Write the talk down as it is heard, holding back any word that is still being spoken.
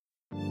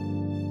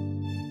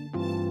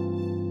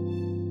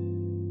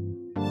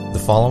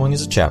following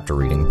is a chapter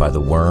reading by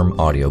the Worm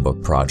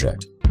Audiobook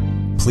Project.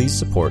 Please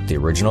support the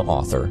original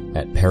author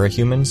at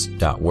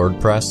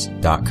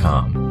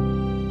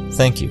parahumans.wordpress.com.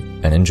 Thank you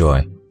and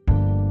enjoy.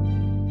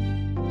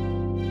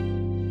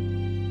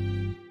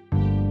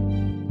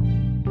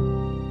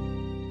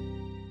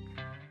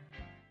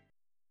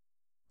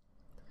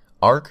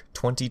 Arc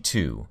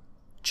 22,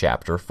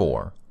 Chapter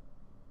 4.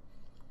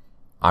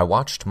 I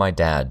watched my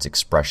dad's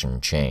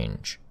expression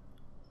change.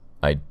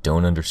 I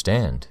don't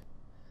understand.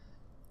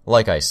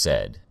 Like I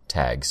said,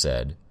 Tag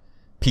said,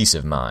 peace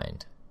of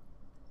mind.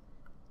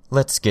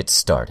 Let's get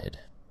started,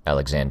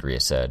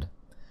 Alexandria said.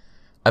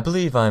 I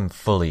believe I'm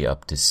fully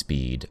up to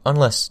speed,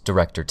 unless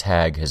Director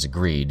Tag has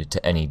agreed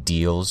to any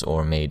deals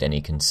or made any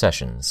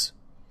concessions.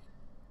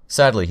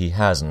 Sadly, he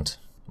hasn't,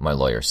 my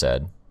lawyer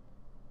said.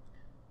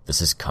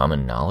 This is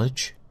common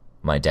knowledge?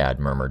 My dad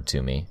murmured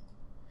to me.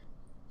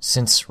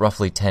 Since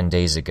roughly 10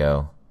 days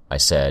ago, I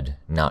said,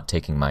 not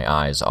taking my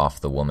eyes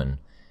off the woman.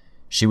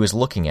 She was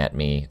looking at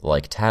me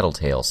like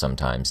Tattletale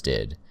sometimes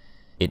did.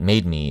 It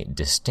made me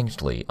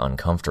distinctly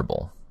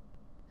uncomfortable.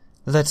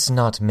 Let's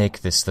not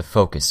make this the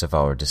focus of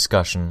our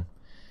discussion.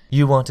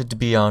 You wanted to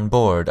be on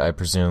board, I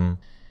presume.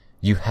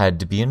 You had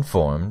to be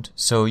informed,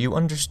 so you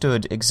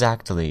understood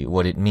exactly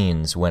what it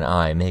means when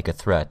I make a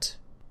threat.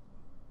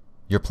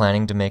 You're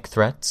planning to make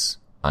threats?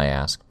 I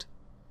asked.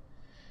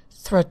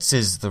 Threats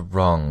is the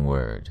wrong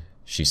word,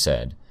 she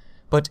said,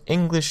 but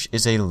English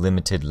is a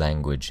limited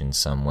language in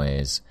some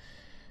ways.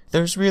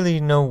 There's really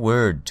no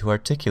word to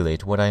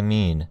articulate what I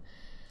mean.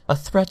 A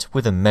threat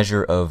with a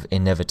measure of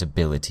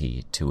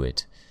inevitability to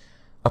it.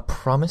 A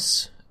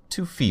promise?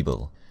 Too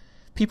feeble.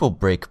 People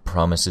break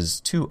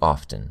promises too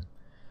often.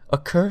 A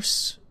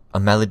curse? A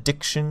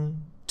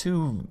malediction?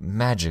 Too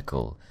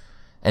magical.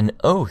 An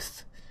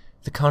oath?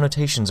 The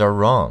connotations are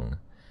wrong.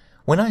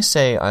 When I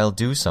say I'll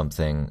do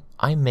something,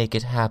 I make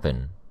it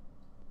happen.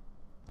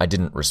 I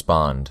didn't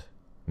respond.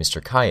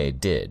 Mr. Kaye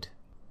did.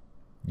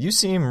 You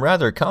seem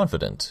rather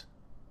confident.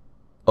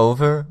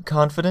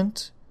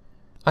 Overconfident?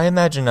 I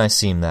imagine I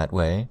seem that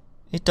way.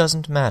 It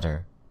doesn't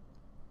matter.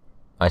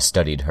 I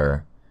studied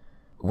her.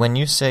 When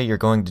you say you're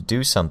going to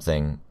do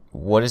something,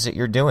 what is it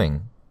you're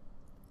doing?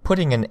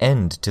 Putting an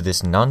end to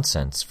this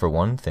nonsense, for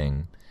one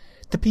thing.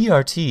 The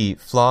PRT,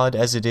 flawed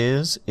as it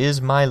is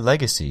my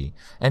legacy,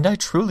 and I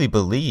truly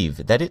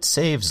believe that it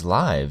saves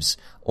lives,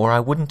 or I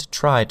wouldn't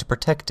try to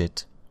protect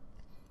it.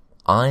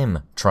 I'm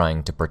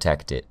trying to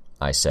protect it,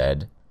 I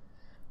said.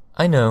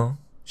 I know,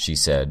 she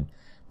said,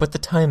 but the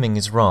timing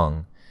is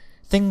wrong.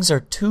 Things are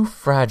too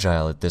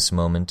fragile at this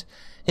moment.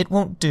 It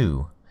won't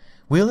do.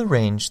 We'll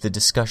arrange the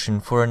discussion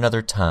for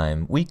another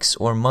time, weeks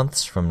or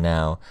months from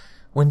now,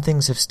 when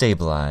things have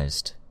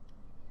stabilized.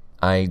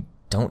 I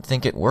don't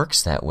think it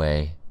works that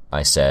way,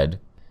 I said.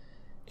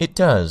 It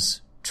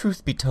does.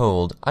 Truth be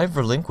told, I've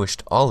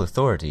relinquished all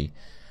authority.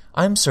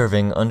 I'm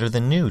serving under the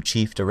new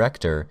chief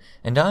director,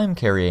 and I'm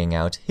carrying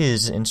out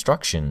his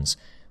instructions,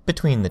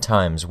 between the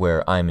times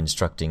where I'm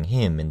instructing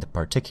him in the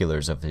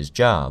particulars of his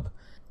job.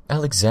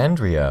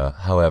 Alexandria,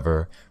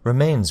 however,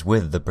 remains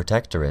with the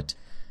Protectorate.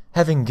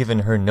 Having given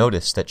her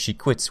notice that she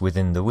quits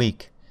within the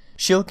week,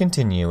 she'll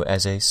continue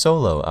as a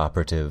solo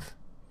operative.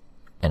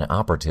 An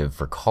operative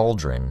for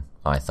Cauldron,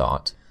 I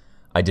thought.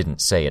 I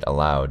didn't say it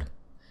aloud.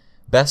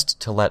 Best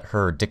to let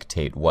her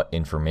dictate what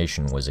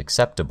information was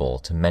acceptable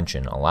to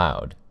mention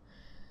aloud.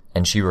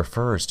 And she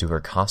refers to her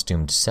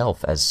costumed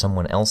self as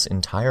someone else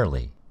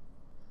entirely.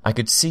 I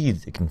could see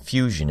the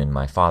confusion in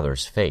my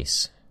father's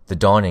face, the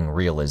dawning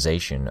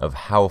realization of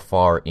how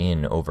far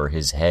in over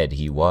his head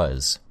he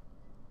was.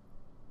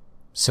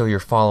 So you're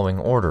following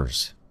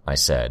orders, I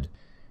said.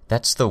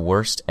 That's the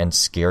worst and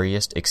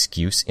scariest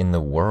excuse in the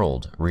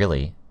world,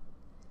 really.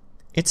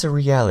 It's a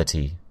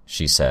reality,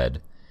 she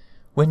said,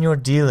 when you're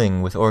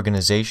dealing with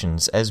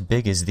organizations as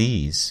big as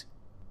these.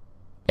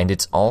 And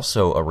it's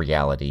also a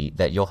reality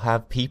that you'll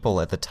have people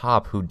at the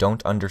top who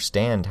don't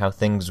understand how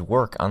things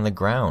work on the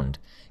ground,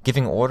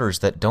 giving orders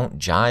that don't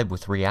jibe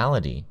with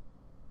reality.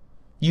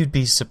 You'd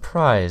be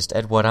surprised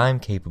at what I'm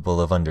capable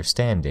of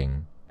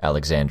understanding,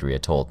 Alexandria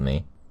told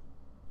me.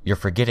 You're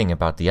forgetting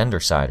about the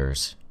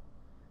Undersiders.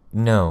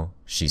 No,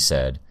 she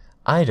said,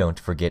 I don't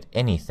forget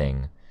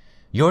anything.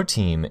 Your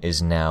team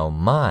is now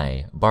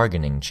my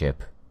bargaining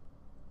chip.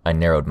 I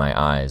narrowed my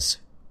eyes.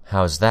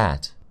 How's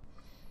that?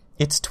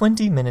 It's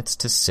 20 minutes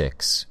to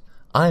 6.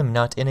 I'm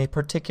not in a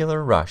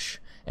particular rush,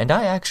 and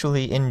I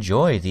actually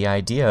enjoy the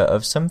idea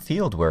of some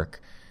field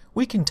work.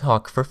 We can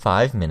talk for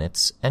 5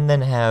 minutes, and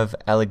then have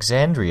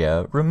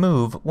Alexandria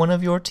remove one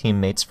of your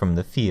teammates from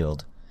the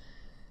field.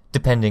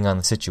 Depending on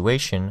the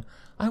situation,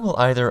 I will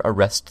either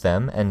arrest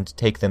them and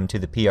take them to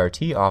the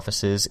PRT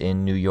offices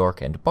in New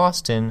York and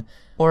Boston,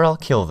 or I'll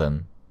kill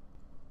them.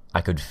 I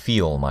could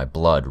feel my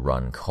blood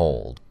run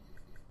cold.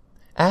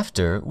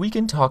 After, we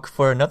can talk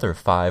for another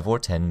 5 or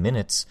 10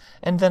 minutes,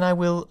 and then I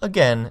will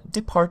again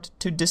depart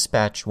to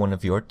dispatch one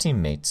of your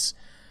teammates.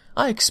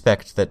 I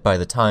expect that by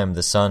the time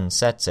the sun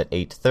sets at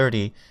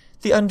 8:30,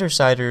 the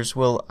Undersiders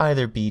will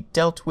either be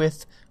dealt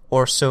with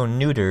or so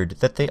neutered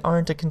that they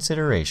aren't a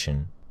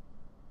consideration.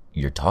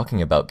 "You're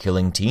talking about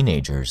killing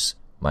teenagers,"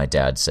 my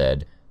dad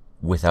said.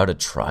 "Without a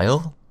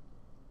trial?"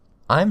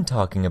 "I'm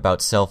talking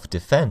about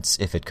self-defense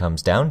if it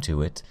comes down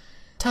to it.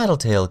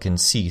 Tattletale can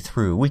see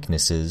through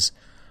weaknesses.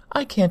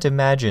 I can't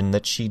imagine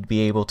that she'd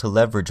be able to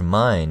leverage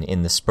mine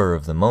in the spur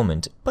of the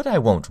moment, but I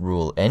won't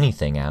rule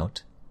anything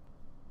out."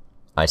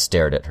 I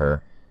stared at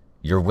her.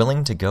 "You're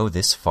willing to go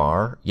this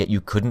far, yet you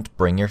couldn't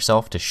bring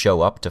yourself to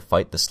show up to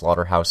fight the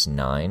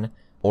Slaughterhouse-9,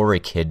 or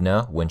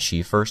Echidna when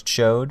she first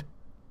showed?"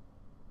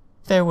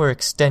 "There were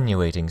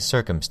extenuating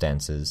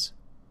circumstances."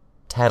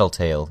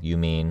 "Tattletale, you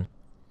mean?"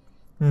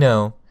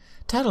 "No,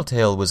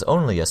 Tattletale was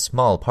only a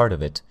small part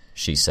of it,"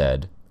 she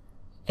said.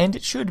 "And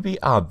it should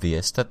be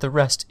obvious that the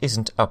rest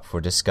isn't up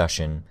for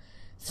discussion.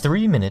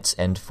 3 minutes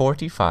and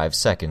 45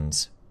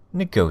 seconds.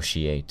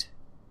 Negotiate."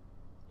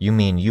 "You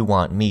mean you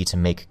want me to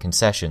make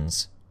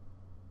concessions?"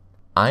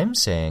 "I'm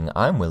saying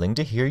I'm willing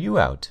to hear you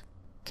out.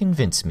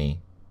 Convince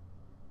me."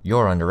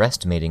 "You're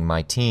underestimating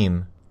my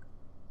team."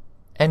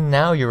 "And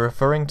now you're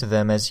referring to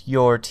them as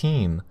your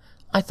team.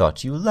 I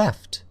thought you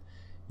left.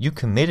 You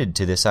committed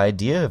to this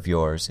idea of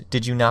yours,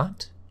 did you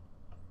not?"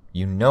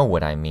 "You know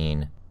what I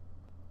mean."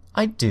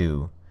 "I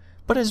do.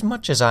 But as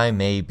much as I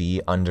may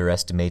be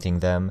underestimating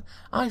them,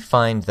 I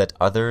find that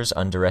others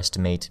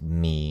underestimate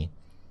me.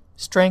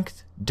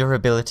 Strength,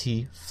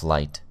 durability,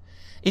 flight.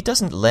 It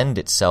doesn't lend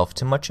itself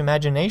to much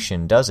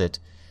imagination, does it?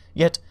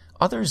 Yet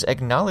others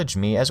acknowledge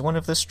me as one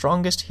of the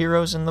strongest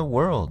heroes in the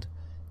world.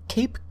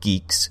 Cape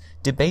geeks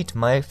debate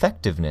my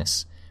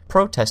effectiveness,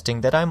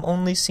 protesting that I'm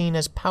only seen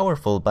as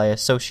powerful by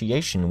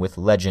association with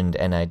Legend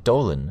and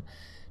Eidolon.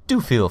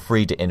 Do feel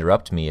free to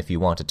interrupt me if you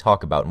want to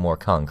talk about more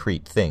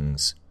concrete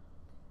things."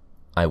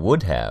 I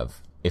would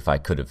have, if I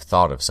could have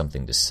thought of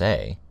something to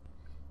say.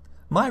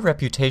 "My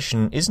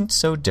reputation isn't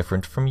so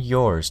different from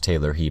yours,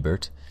 Taylor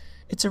Hebert.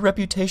 It's a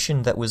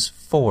reputation that was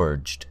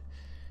forged.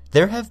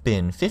 There have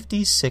been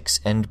 56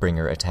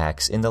 Endbringer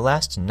attacks in the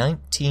last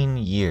 19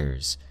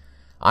 years.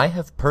 I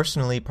have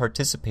personally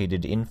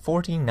participated in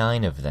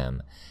 49 of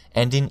them,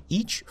 and in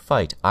each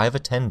fight I've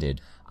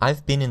attended,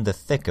 I've been in the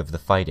thick of the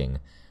fighting,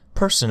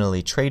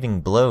 personally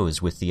trading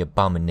blows with the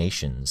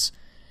abominations.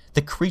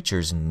 The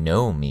creatures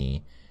know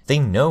me. They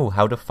know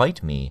how to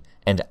fight me,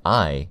 and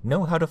I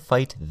know how to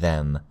fight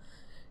them.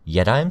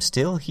 Yet I'm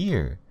still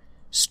here.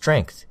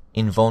 Strength,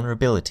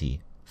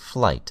 invulnerability,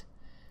 flight.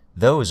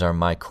 Those are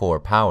my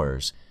core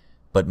powers,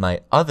 but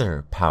my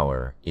other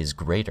power is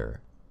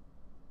greater."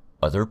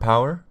 "Other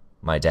power?"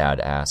 my dad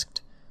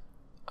asked.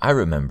 "I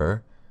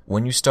remember.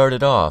 When you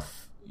started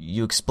off,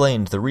 you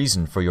explained the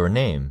reason for your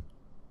name."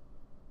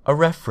 "A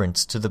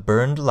reference to the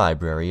burned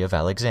library of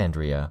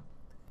Alexandria.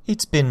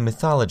 It's been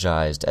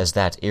mythologized as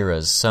that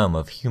era's sum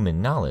of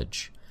human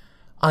knowledge.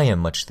 I am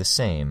much the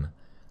same.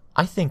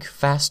 I think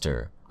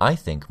faster. I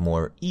think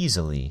more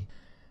easily.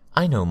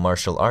 I know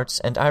martial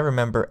arts, and I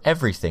remember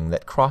everything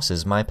that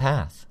crosses my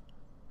path."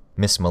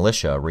 Miss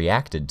Militia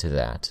reacted to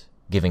that,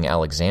 giving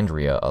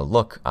Alexandria a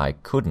look I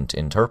couldn't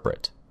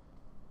interpret.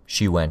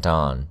 She went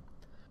on,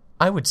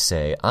 "I would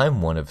say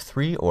I'm one of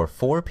 3 or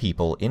 4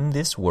 people in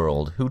this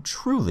world who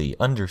truly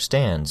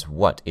understands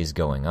what is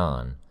going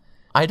on.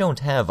 I don't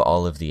have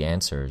all of the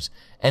answers,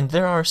 and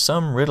there are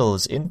some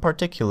riddles in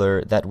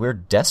particular that we're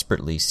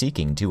desperately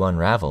seeking to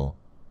unravel.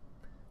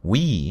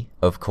 We,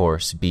 of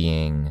course,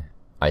 being,"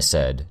 I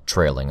said,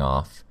 trailing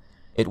off.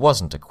 It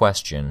wasn't a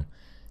question.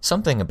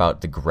 Something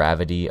about the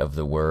gravity of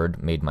the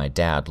word made my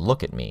dad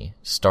look at me,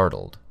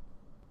 startled.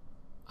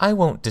 "I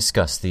won't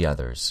discuss the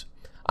others.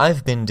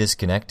 I've been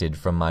disconnected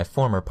from my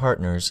former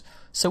partners,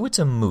 so it's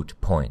a moot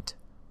point.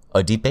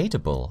 A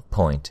debatable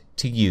point,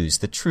 to use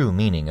the true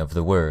meaning of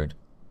the word."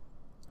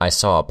 I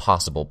saw a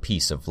possible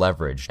piece of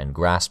leverage and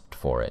grasped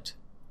for it.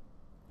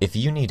 "If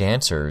you need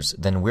answers,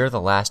 then we're the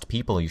last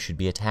people you should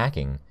be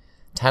attacking.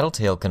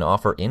 Tattletale can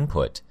offer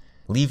input.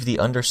 Leave the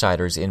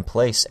Undersiders in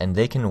place and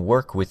they can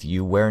work with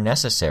you where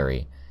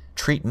necessary.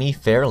 Treat me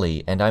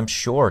fairly, and I'm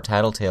sure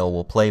Tattletale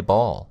will play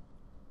ball."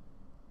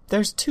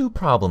 "There's 2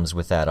 problems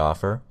with that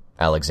offer,"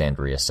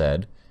 Alexandria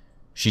said.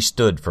 She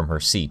stood from her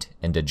seat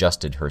and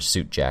adjusted her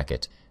suit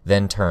jacket,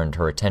 then turned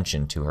her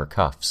attention to her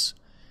cuffs.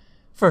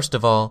 "First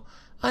of all,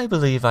 I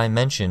believe I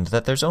mentioned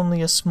that there's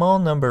only a small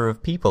number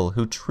of people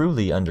who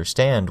truly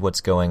understand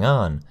what's going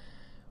on.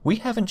 We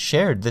haven't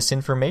shared this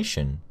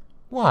information.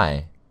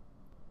 Why?"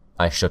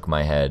 I shook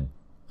my head.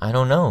 "I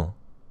don't know."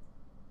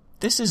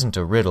 "This isn't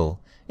a riddle.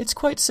 It's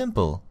quite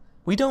simple.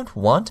 We don't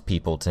want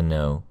people to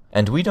know,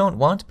 and we don't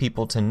want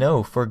people to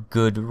know for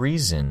good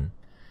reason.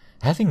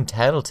 Having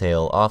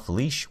Tattletale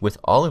off-leash with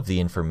all of the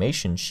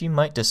information she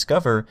might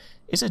discover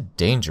is a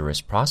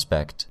dangerous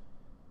prospect.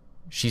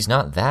 She's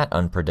not that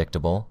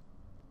unpredictable.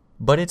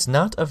 But it's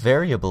not a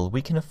variable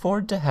we can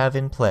afford to have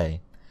in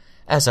play.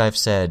 As I've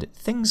said,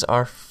 things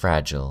are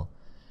fragile.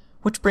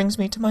 Which brings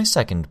me to my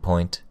second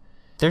point.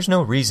 There's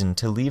no reason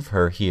to leave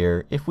her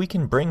here if we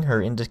can bring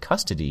her into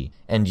custody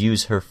and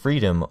use her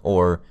freedom,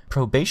 or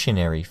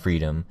probationary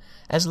freedom,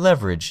 as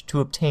leverage to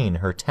obtain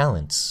her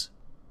talents."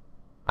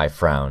 I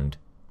frowned.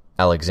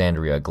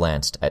 Alexandria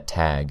glanced at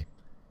Tag.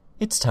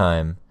 "It's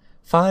time.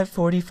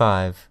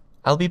 5:45.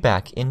 I'll be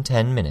back in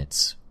 10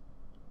 minutes.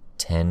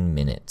 10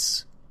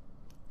 minutes.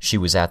 She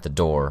was at the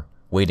door,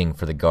 waiting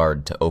for the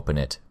guard to open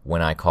it,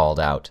 when I called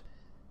out,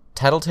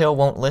 "Tattletale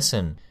won't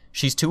listen.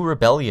 She's too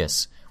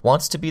rebellious,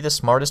 wants to be the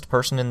smartest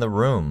person in the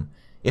room.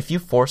 If you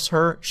force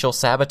her, she'll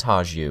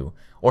sabotage you,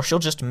 or she'll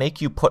just make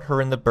you put her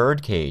in the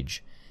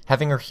birdcage.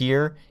 Having her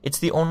here, it's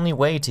the only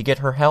way to get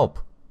her help."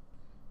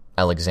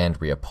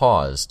 Alexandria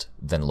paused,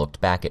 then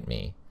looked back at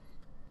me.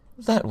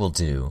 "That will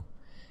do.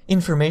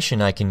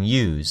 Information I can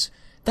use.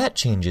 That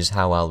changes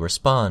how I'll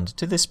respond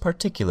to this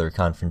particular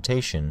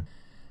confrontation.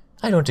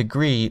 I don't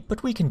agree,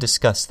 but we can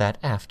discuss that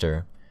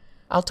after.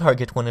 I'll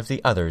target one of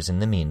the others in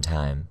the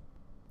meantime."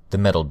 The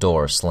metal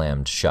door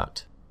slammed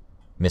shut.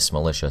 Miss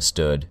Militia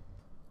stood.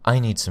 "I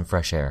need some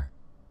fresh air."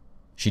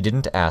 She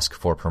didn't ask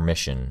for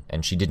permission,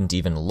 and she didn't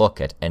even look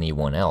at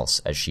anyone else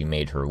as she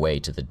made her way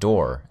to the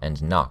door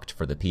and knocked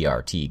for the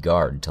PRT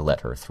guard to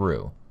let her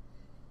through.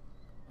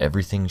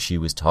 "Everything she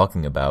was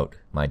talking about,"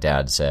 my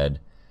dad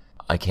said.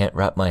 "I can't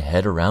wrap my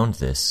head around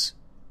this."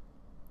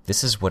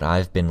 "This is what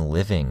I've been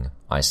living,"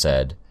 I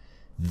said.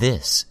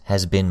 "This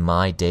has been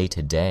my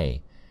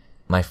day-to-day.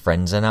 My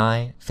friends and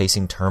I,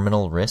 facing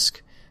terminal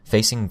risk,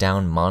 facing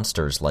down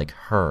monsters like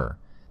her,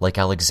 like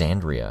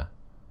Alexandria.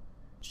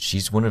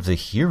 She's one of the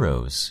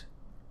heroes."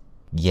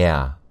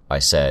 "Yeah," I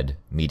said,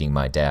 meeting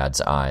my dad's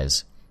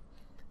eyes.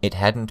 It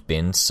hadn't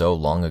been so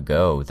long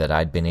ago that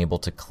I'd been able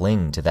to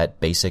cling to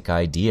that basic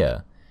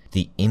idea,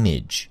 the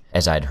image,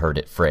 as I'd heard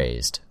it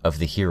phrased, of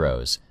the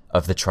heroes,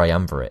 of the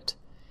triumvirate.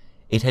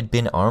 It had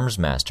been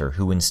Armsmaster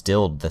who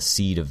instilled the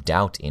seed of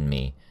doubt in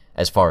me,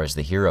 as far as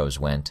the heroes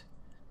went.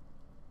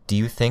 "Do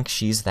you think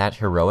she's that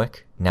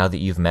heroic, now that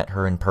you've met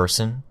her in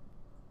person?"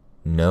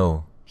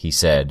 "No," he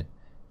said.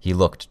 He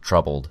looked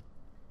troubled.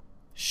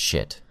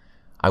 Shit.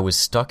 I was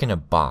stuck in a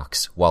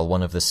box while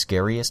one of the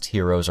scariest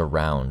heroes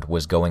around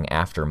was going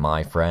after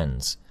my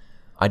friends.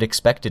 I'd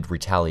expected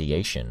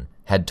retaliation,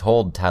 had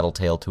told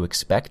Tattletale to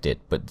expect it,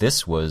 but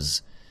this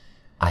was...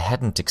 I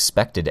hadn't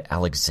expected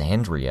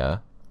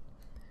Alexandria.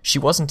 She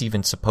wasn't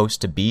even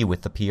supposed to be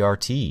with the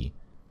PRT.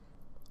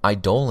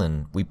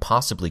 Eidolon we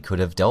possibly could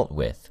have dealt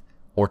with,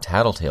 or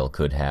Tattletale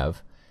could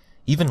have.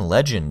 Even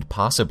Legend,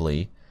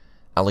 possibly.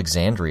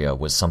 Alexandria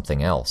was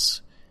something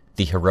else.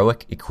 The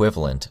heroic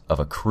equivalent of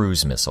a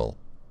cruise missile.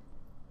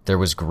 There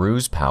was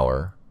Gru's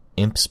power,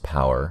 Imp's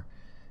power.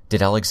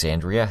 Did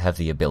Alexandria have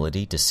the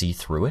ability to see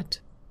through it?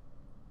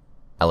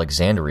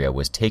 Alexandria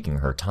was taking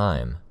her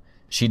time.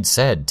 She'd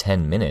said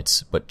 10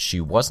 minutes, but she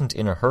wasn't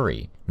in a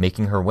hurry,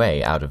 making her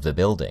way out of the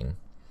building.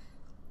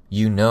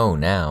 "You know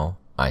now,"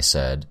 I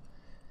said.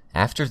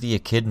 "After the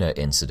Echidna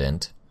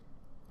incident..."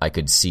 I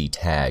could see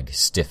Tag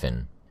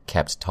stiffen,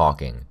 kept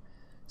talking.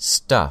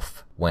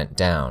 Stuff went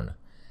down.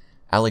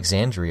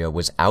 Alexandria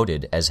was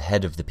outed as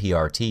head of the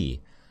PRT.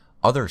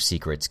 Other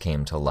secrets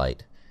came to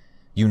light.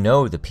 You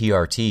know the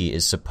PRT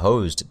is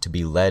supposed to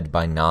be led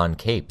by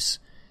non-capes.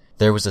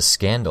 There was a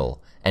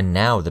scandal, and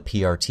now the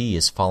PRT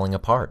is falling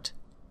apart.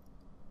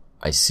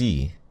 "I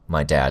see,"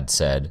 my dad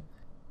said.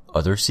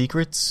 "Other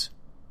secrets?"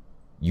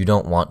 "You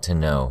don't want to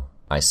know,"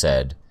 I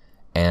said,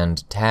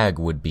 and Tag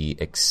would be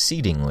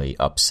exceedingly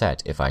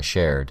upset if I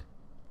shared.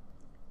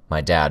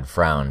 My dad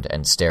frowned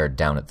and stared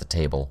down at the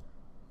table.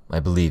 "I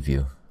believe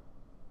you."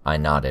 I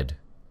nodded.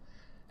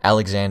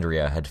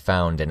 Alexandria had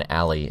found an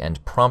alley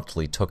and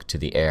promptly took to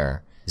the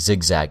air,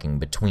 zigzagging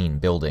between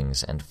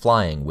buildings and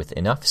flying with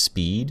enough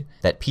speed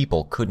that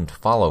people couldn't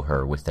follow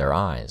her with their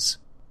eyes.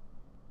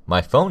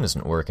 "My phone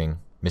isn't working,"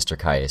 Mr.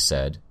 Kaye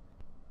said.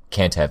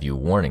 "Can't have you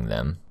warning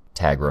them,"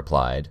 Tag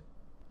replied.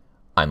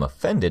 "I'm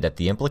offended at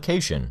the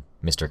implication,"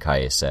 Mr.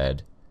 Kaye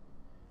said.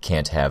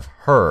 "Can't have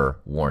her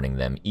warning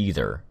them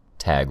either,"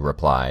 Tag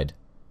replied.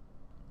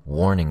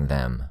 Warning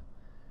them.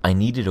 I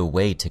needed a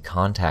way to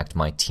contact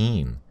my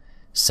team.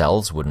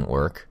 Cells wouldn't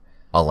work.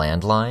 A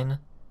landline?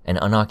 An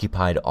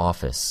unoccupied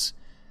office.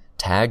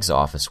 Tag's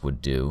office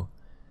would do.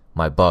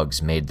 My bugs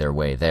made their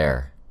way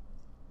there.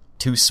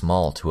 Too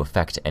small to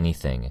affect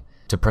anything,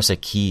 to press a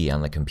key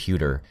on the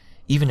computer,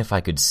 even if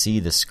I could see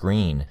the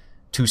screen,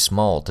 too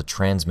small to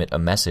transmit a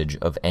message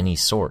of any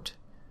sort.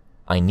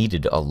 I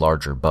needed a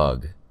larger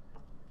bug.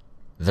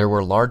 There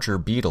were larger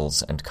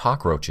beetles and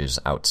cockroaches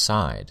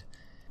outside.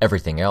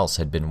 Everything else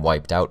had been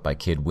wiped out by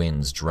Kid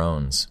Wynn's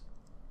drones.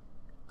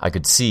 I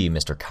could see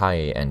Mr.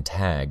 Kaye and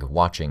Tag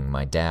watching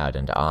my dad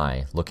and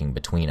I, looking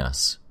between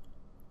us.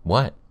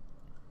 "What?"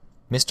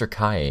 Mr.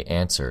 Kaye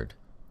answered.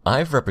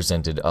 "I've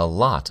represented a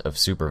lot of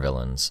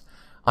supervillains.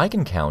 I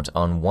can count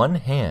on one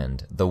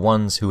hand the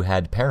ones who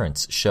had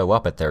parents show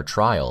up at their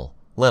trial,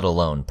 let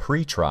alone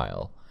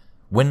pre-trial.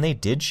 When they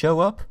did show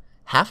up,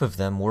 half of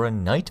them were a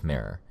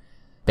nightmare.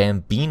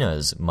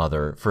 Bambina's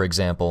mother, for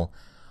example,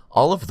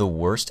 all of the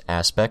worst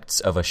aspects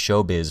of a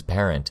showbiz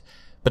parent,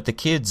 but the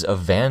kid's a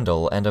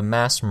vandal and a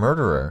mass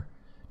murderer.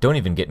 Don't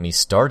even get me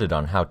started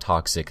on how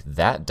toxic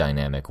that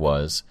dynamic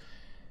was.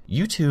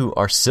 You two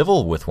are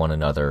civil with one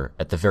another,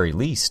 at the very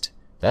least.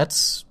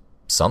 That's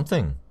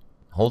something.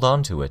 Hold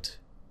on to it."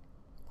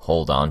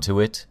 "Hold on to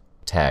it?"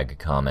 Tag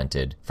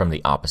commented from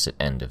the opposite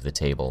end of the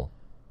table.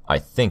 "I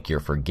think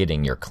you're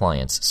forgetting your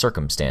client's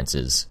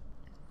circumstances."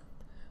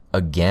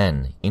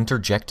 Again,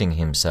 interjecting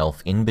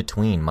himself in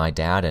between my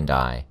dad and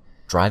I,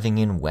 driving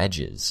in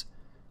wedges.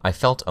 I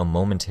felt a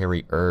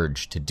momentary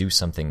urge to do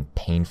something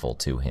painful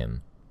to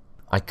him.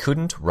 I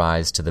couldn't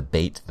rise to the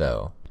bait,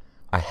 though.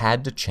 I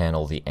had to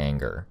channel the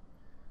anger.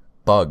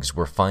 Bugs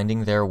were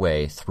finding their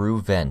way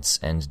through vents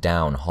and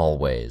down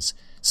hallways,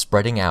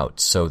 spreading out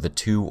so the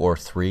 2 or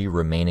 3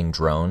 remaining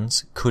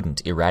drones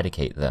couldn't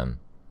eradicate them.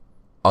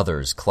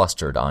 Others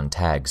clustered on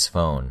Tag's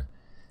phone.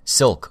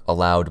 Silk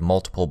allowed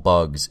multiple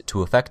bugs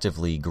to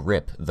effectively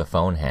grip the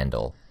phone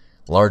handle.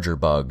 Larger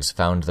bugs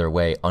found their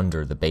way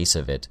under the base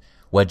of it,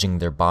 wedging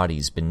their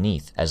bodies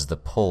beneath as the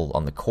pull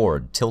on the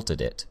cord tilted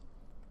it.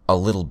 A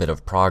little bit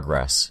of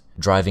progress,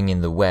 driving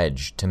in the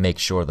wedge to make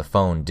sure the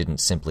phone didn't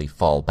simply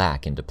fall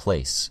back into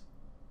place.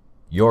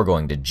 "You're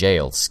going to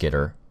jail,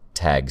 Skitter,"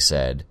 Tag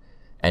said,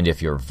 "and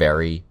if you're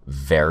very,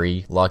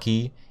 very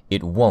lucky,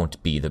 it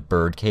won't be the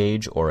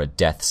birdcage or a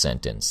death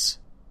sentence."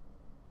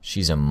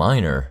 "She's a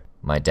minor,"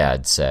 my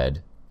dad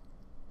said.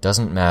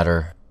 "Doesn't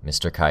matter,"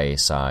 Mr. Kaye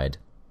sighed.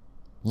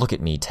 "Look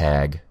at me,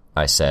 Tag,"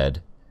 I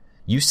said.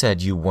 "You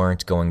said you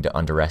weren't going to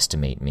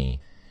underestimate me.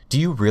 Do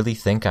you really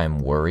think I'm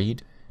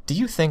worried? Do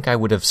you think I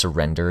would have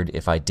surrendered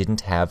if I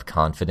didn't have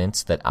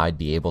confidence that I'd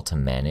be able to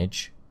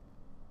manage?"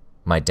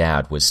 My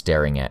dad was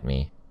staring at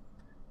me.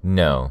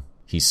 "No,"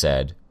 he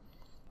said.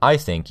 "I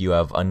think you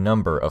have a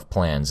number of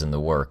plans in the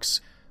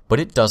works, but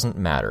it doesn't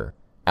matter.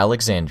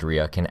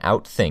 Alexandria can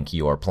outthink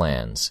your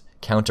plans,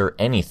 counter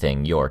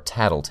anything your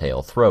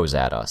tattletale throws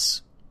at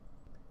us."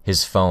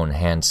 His phone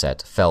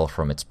handset fell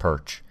from its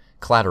perch,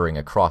 clattering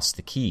across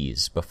the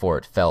keys before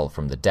it fell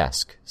from the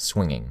desk,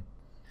 swinging.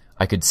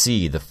 I could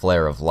see the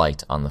flare of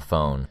light on the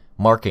phone,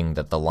 marking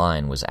that the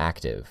line was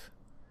active.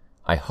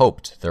 I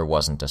hoped there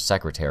wasn't a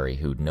secretary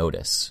who'd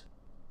notice.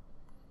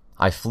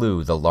 I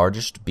flew the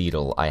largest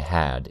beetle I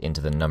had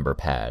into the number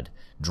pad,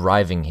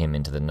 driving him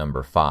into the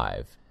number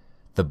 5.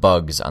 The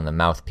bugs on the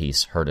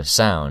mouthpiece heard a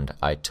sound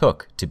I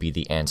took to be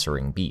the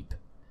answering beep.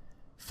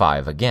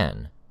 5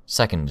 again,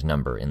 second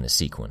number in the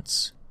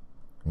sequence.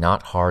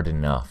 Not hard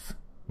enough.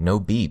 No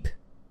beep.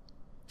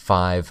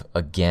 5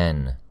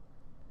 again.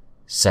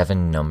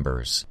 7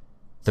 numbers.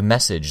 The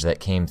message that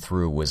came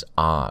through was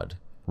odd,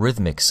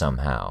 rhythmic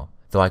somehow,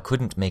 though I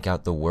couldn't make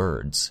out the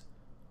words.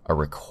 A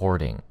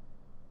recording.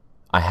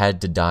 I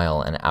had to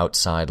dial an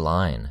outside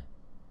line.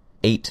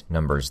 8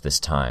 numbers this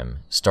time,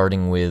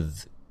 starting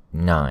with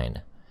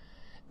 9.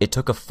 It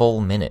took a full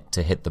minute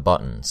to hit the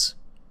buttons.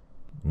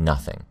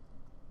 Nothing.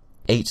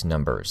 8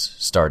 numbers,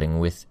 starting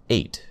with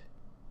 8.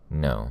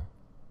 No.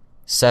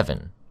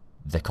 7.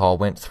 The call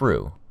went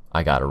through.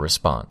 I got a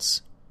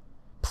response.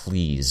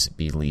 "Please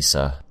be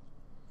Lisa."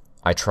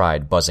 I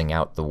tried buzzing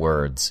out the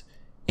words.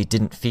 It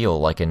didn't feel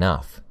like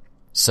enough.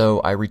 So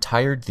I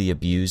retired the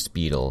abused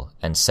beetle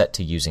and set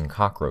to using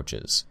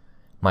cockroaches.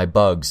 My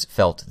bugs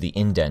felt the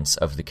indents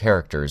of the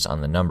characters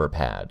on the number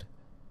pad.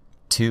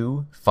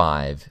 2,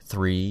 5,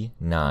 3,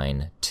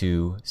 9,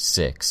 2,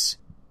 6.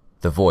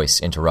 The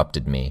voice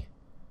interrupted me.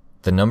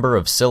 The number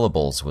of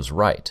syllables was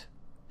right.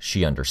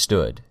 She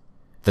understood.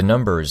 The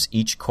numbers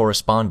each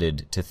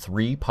corresponded to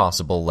 3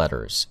 possible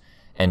letters,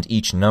 and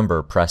each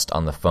number pressed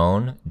on the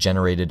phone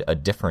generated a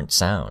different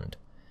sound.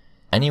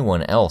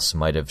 Anyone else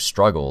might have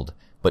struggled,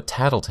 but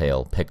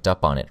Tattletale picked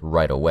up on it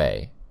right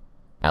away.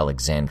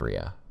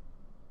 Alexandria.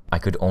 I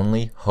could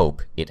only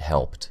hope it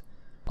helped.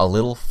 A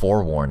little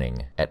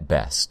forewarning at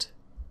best.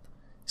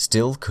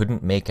 Still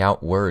couldn't make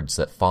out words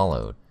that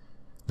followed.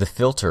 The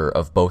filter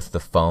of both the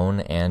phone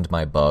and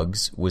my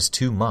bugs was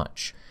too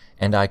much,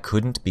 and I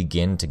couldn't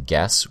begin to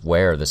guess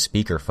where the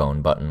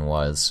speakerphone button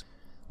was.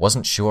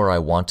 Wasn't sure I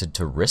wanted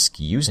to risk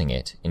using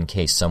it in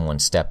case someone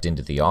stepped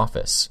into the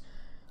office.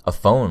 A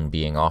phone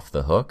being off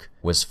the hook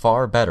was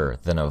far better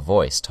than a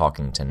voice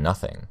talking to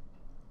nothing.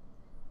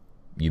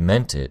 "You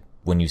meant it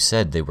when you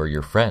said they were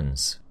your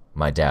friends,"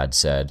 my dad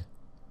said.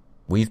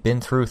 "We've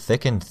been through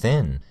thick and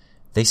thin.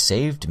 They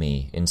saved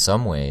me in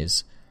some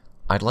ways.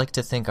 I'd like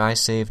to think I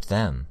saved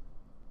them."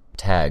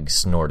 Tag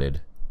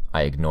snorted.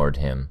 I ignored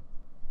him.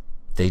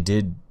 "They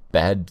did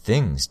bad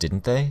things,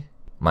 didn't they?"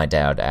 my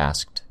dad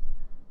asked.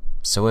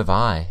 "So have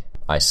I,"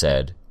 I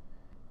said.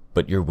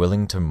 "But you're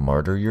willing to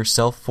martyr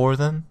yourself for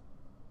them?"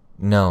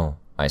 "No,"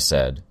 I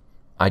said.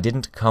 "I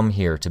didn't come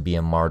here to be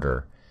a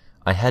martyr.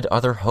 I had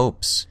other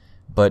hopes,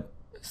 but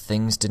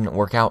things didn't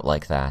work out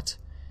like that.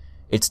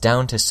 It's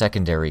down to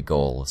secondary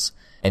goals,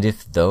 and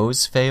if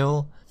those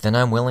fail, then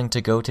I'm willing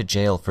to go to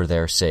jail for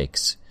their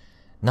sakes.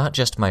 Not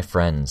just my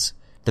friends,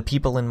 the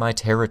people in my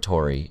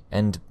territory,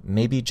 and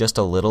maybe just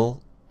a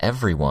little,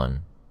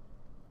 everyone."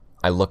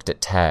 I looked at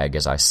Tag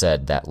as I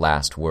said that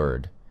last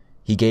word.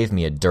 He gave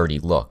me a dirty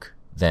look,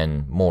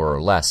 then more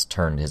or less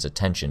turned his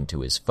attention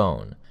to his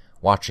phone,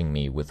 watching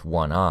me with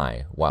one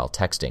eye while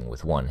texting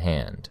with one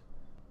hand.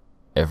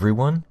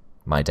 "Everyone?"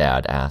 my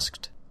dad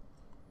asked.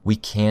 "We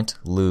can't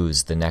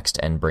lose the next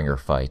Endbringer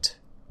fight,"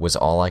 was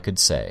all I could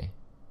say.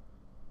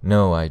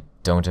 "No, I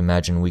don't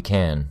imagine we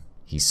can,"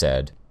 he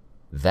said.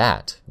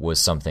 That was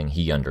something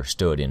he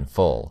understood in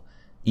full,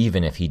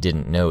 even if he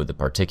didn't know the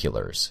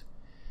particulars.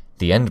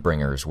 The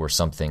Endbringers were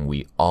something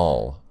we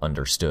all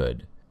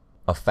understood.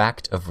 A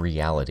fact of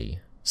reality,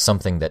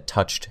 something that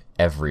touched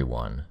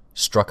everyone,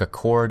 struck a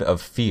chord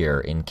of fear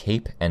in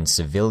Cape and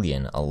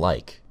civilian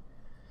alike.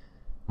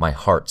 My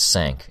heart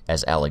sank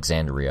as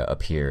Alexandria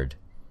appeared.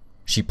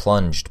 She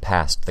plunged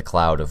past the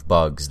cloud of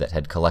bugs that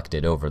had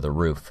collected over the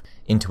roof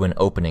into an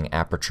opening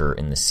aperture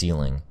in the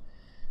ceiling.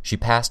 She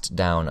passed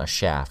down a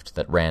shaft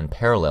that ran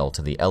parallel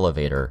to the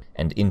elevator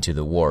and into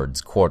the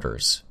ward's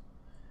quarters.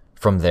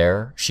 From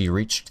there, she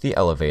reached the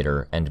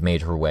elevator and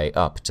made her way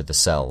up to the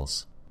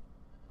cells.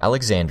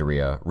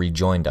 Alexandria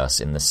rejoined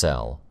us in the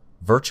cell,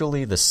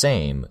 virtually the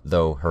same,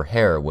 though her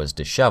hair was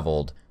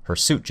disheveled, her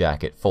suit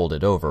jacket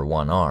folded over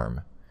one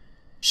arm.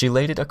 She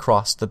laid it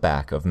across the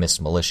back of Miss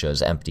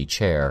Melitia's empty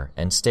chair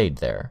and stayed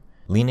there,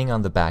 leaning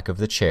on the back of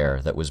the chair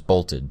that was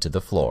bolted to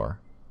the floor.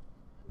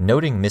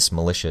 Noting Miss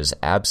Melitia's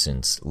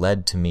absence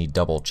led to me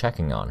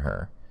double-checking on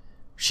her.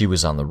 She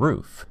was on the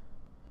roof.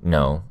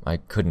 No, I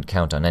couldn't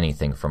count on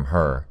anything from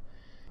her.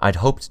 I'd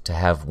hoped to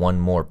have one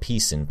more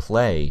piece in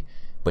play,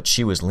 but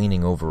she was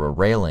leaning over a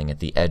railing at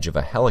the edge of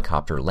a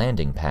helicopter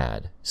landing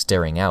pad,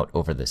 staring out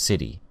over the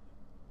city.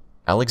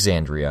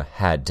 Alexandria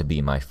had to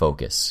be my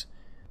focus.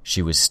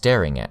 She was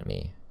staring at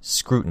me,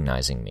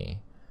 scrutinizing me.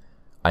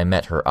 I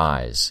met her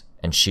eyes,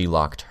 and she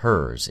locked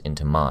hers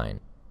into mine.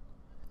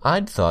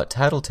 I'd thought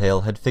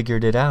Tattletale had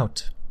figured it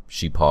out.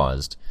 She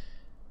paused.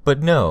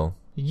 But no,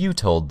 you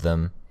told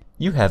them.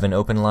 You have an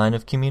open line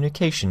of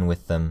communication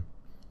with them.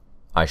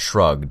 I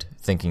shrugged,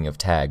 thinking of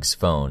Tag's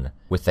phone,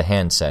 with the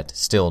handset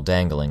still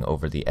dangling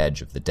over the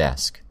edge of the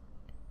desk.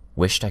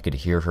 Wished I could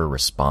hear her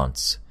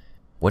response.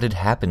 What had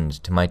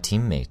happened to my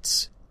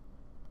teammates?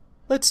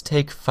 Let's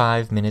take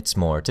 5 minutes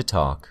more to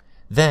talk.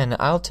 Then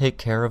I'll take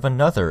care of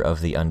another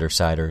of the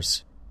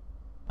Undersiders.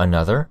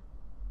 Another?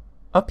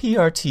 A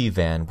PRT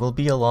van will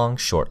be along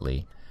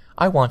shortly.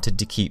 I wanted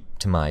to keep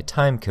to my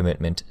time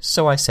commitment,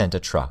 so I sent a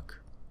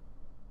truck.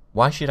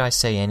 Why should I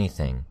say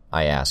anything?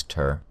 I asked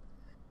her.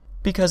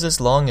 Because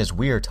as long as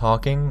we're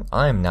talking,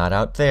 I'm not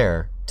out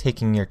there,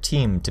 taking your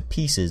team to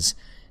pieces,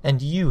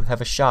 and you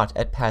have a shot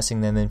at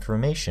passing them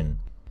information.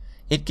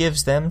 It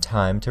gives them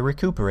time to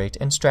recuperate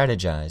and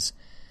strategize.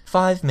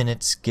 5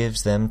 minutes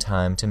gives them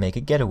time to make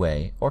a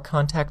getaway or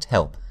contact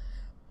help.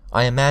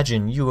 I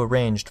imagine you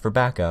arranged for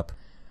backup,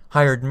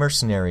 hired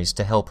mercenaries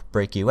to help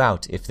break you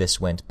out if this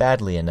went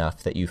badly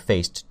enough that you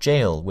faced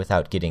jail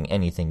without getting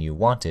anything you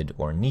wanted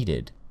or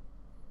needed.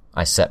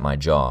 I set my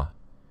jaw.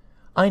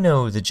 I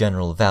know the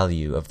general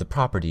value of the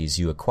properties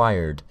you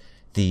acquired,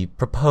 the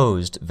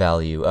proposed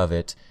value of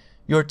it.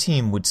 Your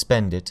team would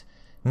spend it.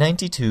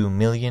 $92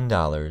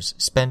 million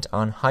spent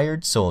on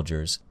hired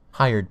soldiers,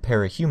 hired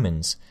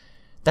parahumans.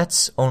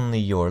 That's only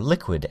your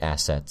liquid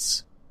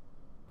assets.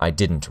 I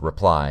didn't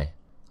reply.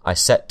 I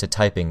set to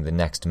typing the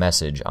next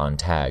message on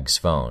Tag's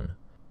phone.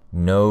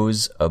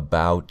 Knows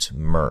about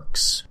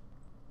mercs.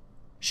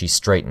 She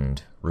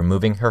straightened,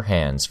 removing her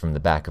hands from the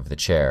back of the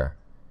chair.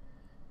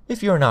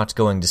 If you're not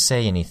going to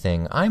say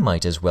anything, I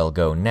might as well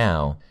go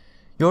now.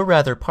 You're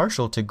rather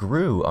partial to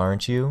Gru,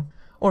 aren't you?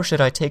 Or should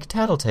I take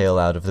Tattletale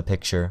out of the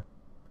picture?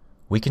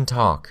 We can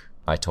talk,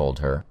 I told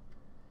her.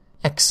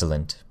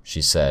 Excellent,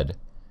 she said.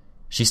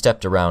 She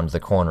stepped around the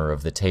corner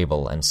of the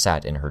table and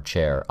sat in her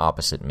chair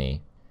opposite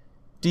me.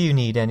 Do you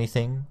need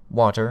anything?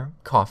 Water,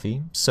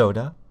 coffee,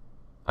 soda?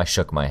 I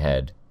shook my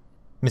head.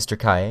 Mr.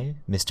 Kaye,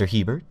 Mr.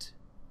 Hebert?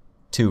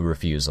 2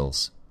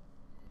 refusals.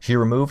 She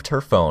removed her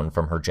phone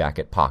from her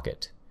jacket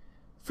pocket.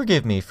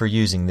 Forgive me for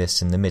using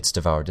this in the midst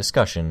of our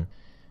discussion.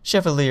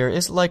 Chevalier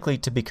is likely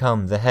to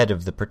become the head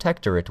of the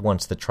Protectorate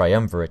once the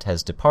Triumvirate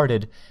has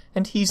departed,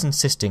 and he's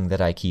insisting that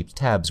I keep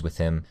tabs with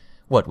him,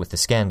 what with the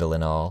scandal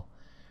and all.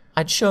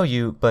 I'd show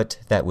you, but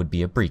that would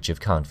be a breach of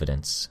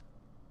confidence.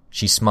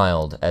 She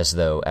smiled as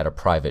though at a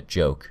private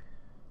joke.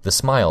 The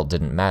smile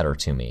didn't matter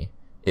to me.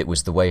 It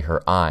was the way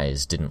her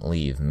eyes didn't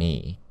leave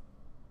me.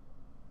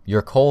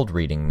 You're cold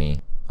reading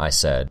me, I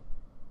said.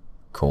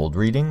 Cold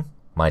reading?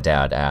 My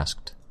dad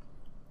asked.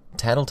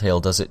 Tattletale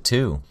does it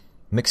too.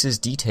 Mixes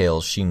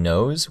details she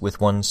knows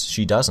with ones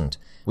she doesn't,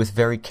 with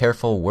very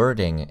careful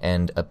wording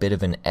and a bit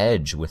of an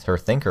edge with her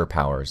thinker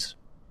powers.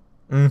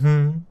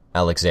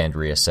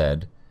 Alexandria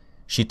said.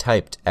 She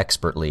typed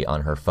expertly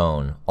on her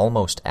phone,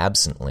 almost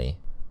absently.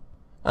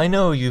 I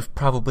know you've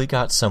probably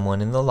got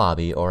someone in the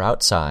lobby or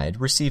outside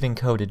receiving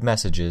coded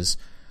messages.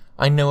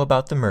 I know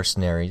about the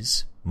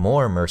mercenaries,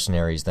 more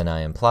mercenaries than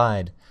I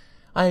implied.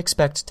 I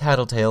expect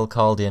Tattletale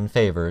called in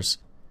favors.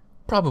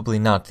 Probably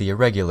not the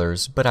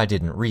irregulars, but I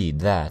didn't read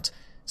that.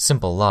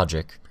 Simple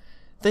logic.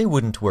 They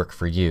wouldn't work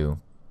for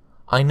you.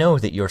 I know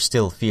that you're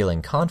still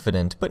feeling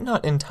confident, but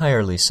not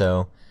entirely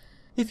so.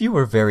 If you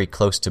were very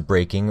close to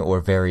breaking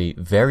or very,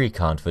 very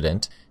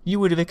confident, you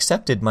would have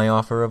accepted my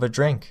offer of a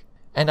drink.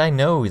 And I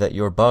know that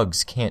your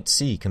bugs can't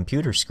see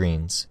computer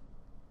screens.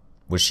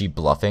 Was she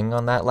bluffing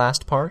on that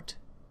last part?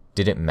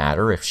 Did it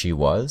matter if she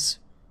was?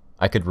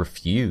 I could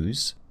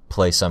refuse,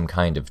 play some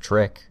kind of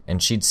trick,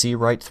 and she'd see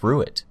right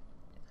through it.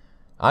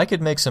 I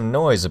could make some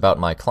noise about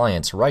my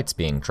client's rights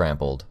being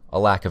trampled, a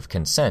lack of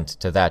consent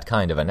to that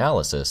kind of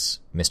analysis,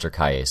 Mr.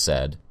 Kaye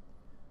said.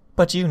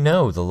 But you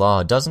know the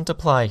law doesn't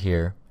apply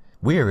here.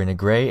 We're in a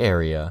gray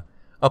area,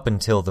 up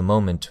until the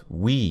moment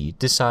we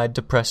decide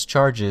to press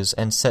charges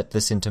and set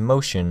this into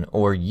motion,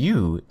 or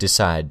you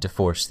decide to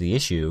force the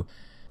issue,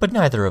 but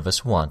neither of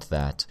us want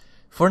that.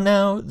 For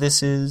now,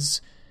 this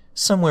is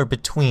somewhere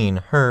between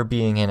her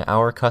being in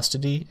our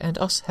custody and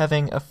us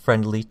having a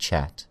friendly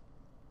chat.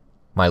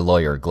 My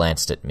lawyer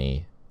glanced at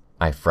me.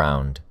 I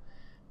frowned.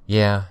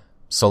 Yeah,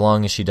 so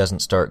long as she doesn't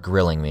start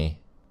grilling me.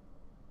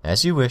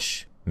 As you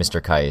wish,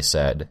 Mr. Kaye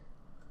said.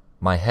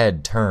 My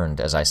head turned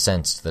as I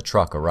sensed the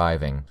truck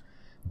arriving.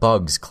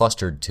 Bugs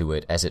clustered to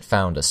it as it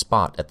found a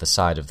spot at the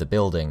side of the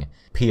building,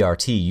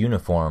 PRT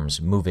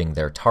uniforms moving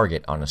their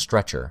target on a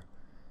stretcher.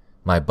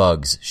 My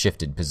bugs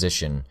shifted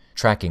position,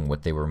 tracking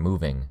what they were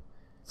moving.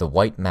 The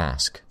white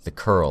mask, the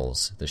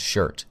curls, the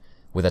shirt,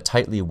 with a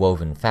tightly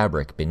woven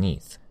fabric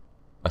beneath.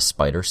 A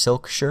spider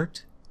silk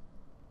shirt?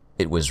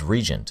 It was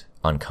Regent,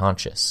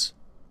 unconscious.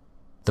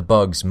 The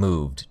bugs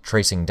moved,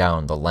 tracing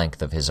down the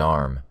length of his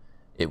arm.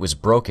 It was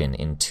broken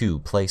in 2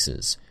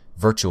 places,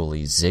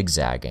 virtually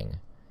zigzagging.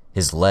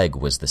 His leg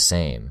was the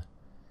same.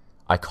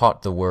 I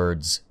caught the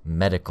words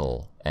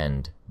medical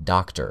and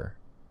doctor,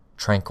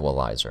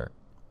 tranquilizer.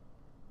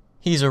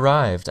 He's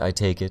arrived, I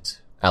take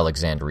it,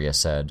 Alexandria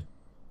said.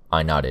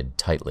 I nodded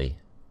tightly.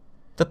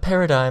 The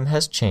paradigm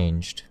has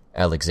changed,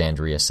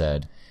 Alexandria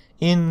said.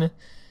 In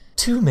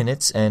 2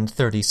 minutes and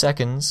 30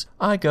 seconds,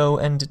 I go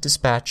and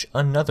dispatch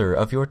another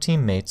of your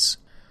teammates.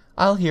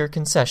 I'll hear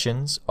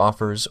concessions,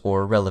 offers,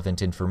 or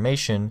relevant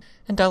information,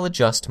 and I'll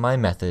adjust my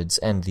methods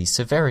and the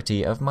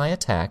severity of my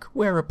attack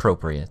where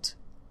appropriate.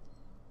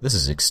 This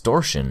is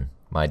extortion,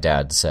 my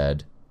dad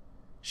said.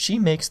 She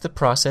makes the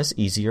process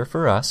easier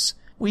for us.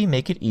 We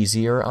make it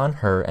easier on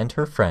her and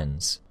her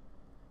friends.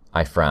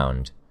 I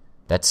frowned.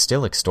 That's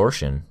still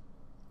extortion.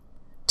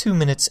 2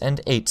 minutes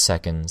and 8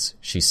 seconds,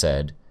 she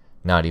said,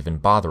 not even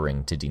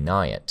bothering to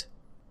deny it.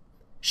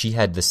 She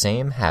had the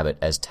same habit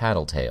as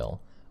Tattletale,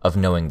 of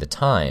knowing the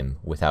time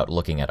without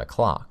looking at a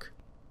clock.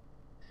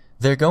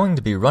 They're going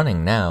to be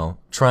running now,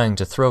 trying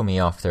to throw me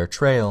off their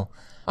trail.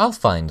 I'll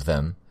find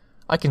them.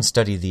 I can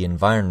study the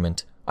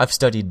environment. I've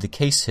studied the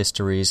case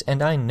histories,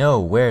 and I know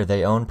where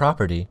they own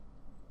property.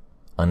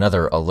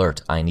 Another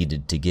alert I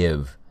needed to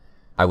give.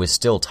 I was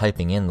still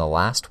typing in the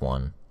last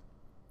one.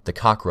 The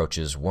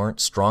cockroaches weren't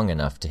strong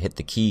enough to hit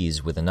the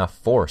keys with enough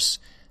force,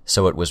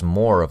 so it was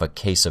more of a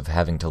case of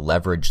having to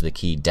leverage the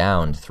key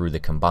down through the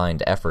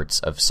combined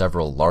efforts of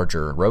several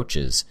larger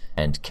roaches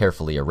and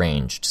carefully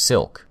arranged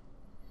silk.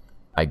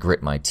 I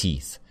grit my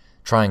teeth,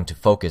 trying to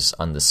focus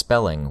on the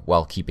spelling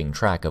while keeping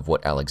track of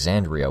what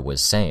Alexandria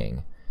was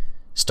saying.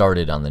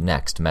 Started on the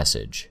next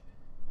message.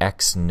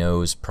 X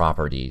knows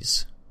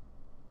properties.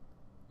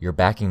 You're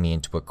backing me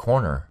into a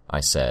corner,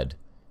 I said.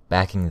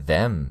 Backing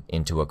them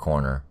into a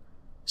corner.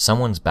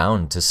 Someone's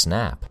bound to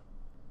snap.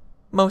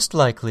 Most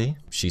likely,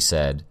 she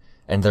said,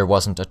 and there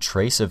wasn't a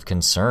trace of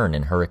concern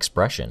in her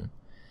expression.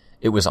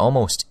 It was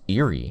almost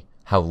eerie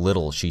how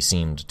little she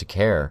seemed to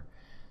care.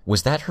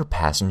 Was that her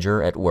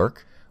passenger at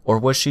work, or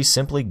was she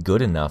simply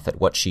good enough at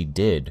what she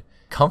did,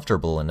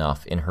 comfortable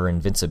enough in her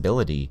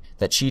invincibility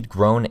that she'd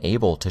grown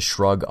able to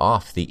shrug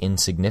off the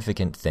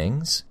insignificant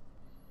things?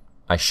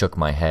 I shook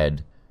my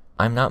head.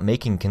 I'm not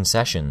making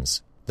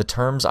concessions. The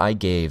terms I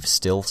gave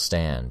still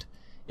stand.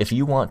 If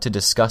you want to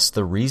discuss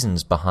the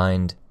reasons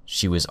behind...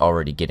 She was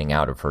already getting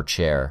out of her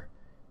chair.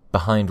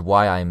 Behind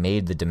why I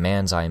made the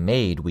demands I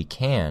made, we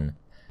can.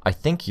 I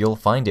think you'll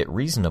find it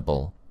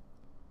reasonable.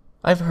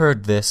 I've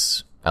heard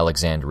this,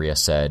 Alexandria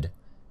said.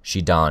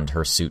 She donned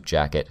her suit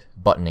jacket,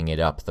 buttoning it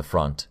up the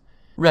front.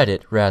 Read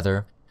it,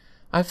 rather.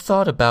 I've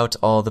thought about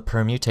all the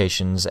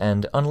permutations,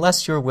 and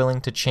unless you're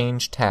willing to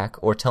change tack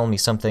or tell me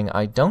something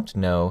I don't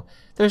know,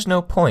 there's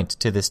no point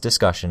to this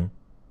discussion.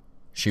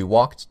 She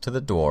walked to the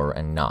door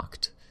and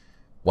knocked.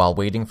 While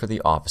waiting for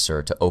the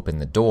officer to open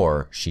the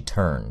door, she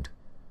turned.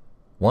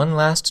 One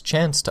last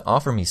chance to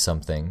offer me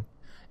something.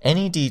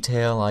 Any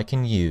detail I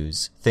can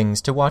use,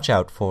 things to watch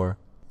out for.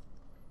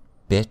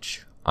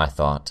 Bitch, I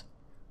thought.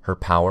 Her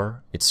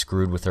power, it's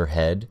screwed with her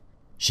head.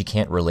 She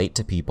can't relate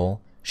to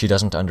people. She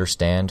doesn't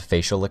understand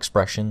facial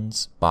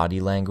expressions, body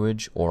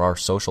language, or our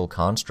social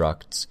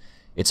constructs.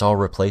 It's all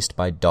replaced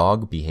by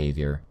dog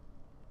behavior.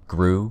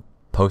 Gru,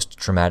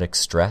 post-traumatic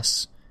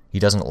stress. He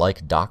doesn't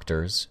like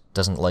doctors,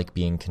 doesn't like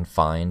being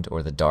confined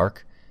or the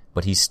dark,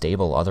 but he's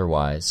stable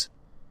otherwise.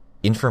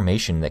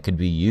 Information that could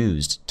be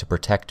used to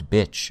protect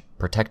Bitch,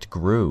 protect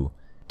Gru,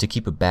 to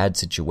keep a bad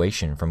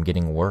situation from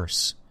getting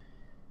worse.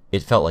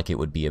 It felt like it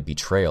would be a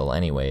betrayal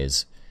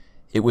anyways.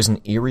 It was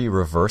an eerie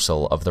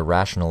reversal of the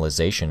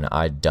rationalization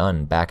I'd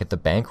done back at the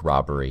bank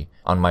robbery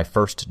on my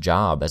first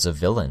job as a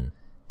villain,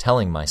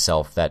 telling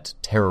myself that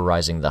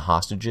terrorizing the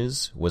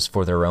hostages was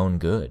for their own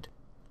good.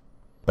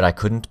 But I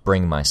couldn't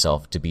bring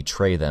myself to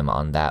betray them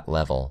on that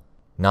level,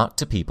 not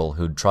to people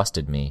who'd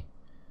trusted me.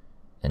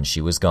 And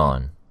she was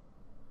gone.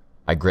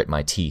 I grit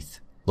my teeth,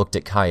 looked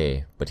at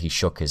Kaye, but he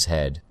shook his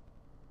head.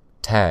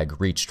 Tag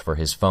reached for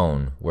his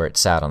phone, where it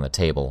sat on the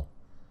table.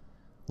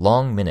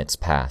 Long minutes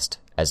passed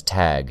as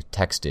Tag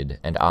texted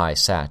and I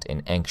sat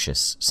in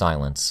anxious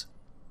silence.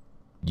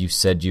 "You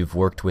said you've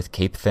worked with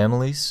Cape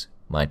families?"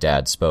 my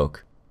dad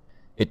spoke.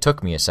 It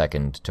took me a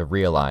second to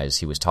realize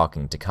he was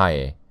talking to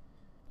Kaye.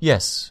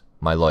 "Yes,"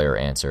 my lawyer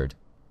answered.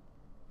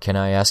 "Can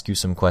I ask you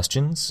some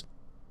questions?"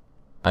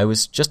 I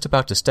was just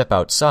about to step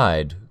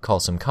outside, call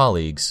some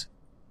colleagues.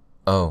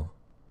 "Oh.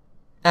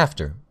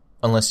 After,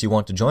 unless you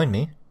want to join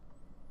me."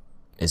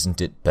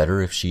 "Isn't it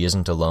better if she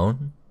isn't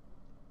alone?"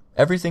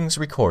 "Everything's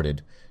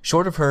recorded.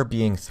 Short of her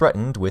being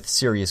threatened with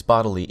serious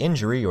bodily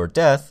injury or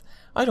death,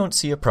 I don't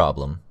see a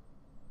problem."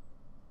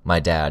 My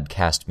dad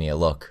cast me a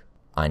look.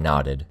 I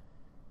nodded.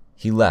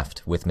 He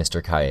left with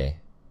Mr. Kaye.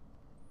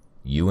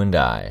 "You and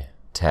I,"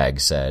 Tag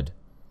said.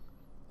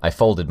 I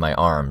folded my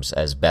arms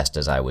as best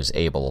as I was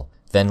able,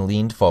 then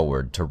leaned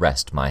forward to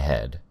rest my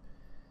head.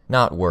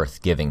 Not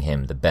worth giving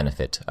him the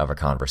benefit of a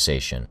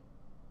conversation.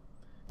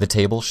 The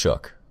table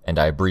shook, and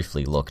I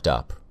briefly looked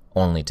up,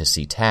 only to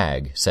see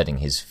Tag setting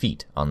his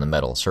feet on the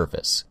metal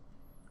surface.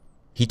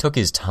 He took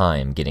his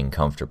time getting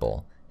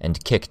comfortable,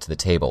 and kicked the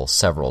table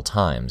several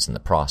times in the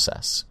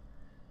process.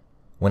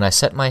 When I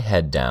set my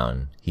head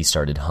down, he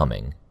started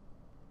humming.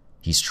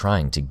 He's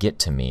trying to get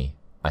to me,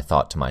 I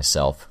thought to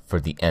myself for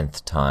the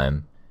nth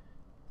time.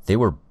 They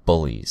were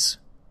bullies,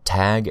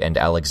 Tag and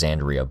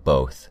Alexandria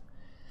both.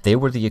 They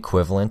were the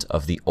equivalent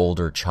of the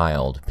older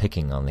child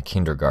picking on the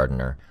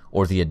kindergartner,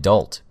 or the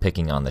adult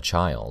picking on the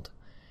child.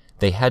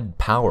 They had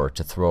power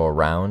to throw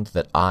around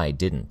that I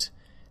didn't.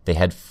 They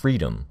had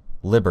freedom,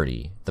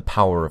 liberty, the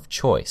power of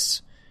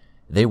choice.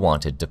 They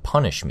wanted to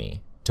punish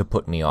me, to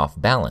put me off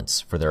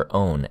balance for their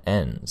own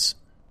ends.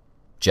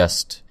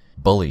 Just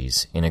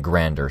bullies in a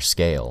grander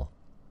scale.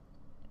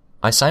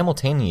 I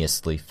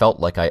simultaneously felt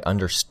like I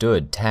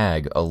understood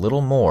Tag a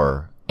little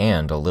more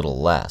and a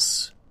little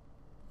less.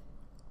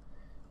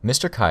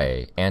 Mr.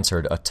 Kaye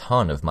answered a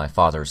ton of my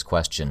father's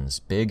questions,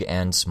 big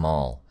and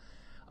small,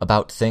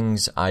 about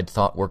things I'd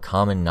thought were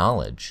common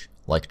knowledge,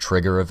 like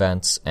trigger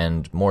events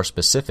and, more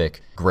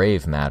specific,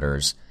 grave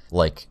matters,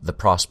 like the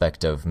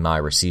prospect of my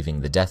receiving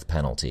the death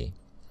penalty.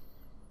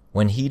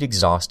 When he'd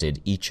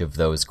exhausted each of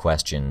those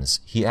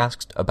questions, he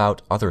asked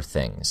about other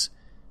things,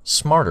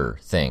 smarter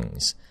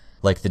things,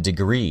 like the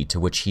degree to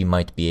which he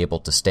might be able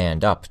to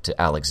stand up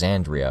to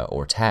Alexandria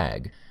or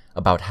Tag,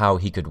 about how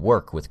he could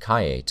work with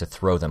Kaye to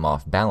throw them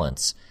off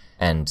balance,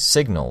 and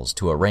signals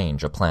to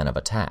arrange a plan of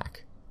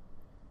attack.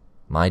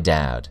 My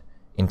dad,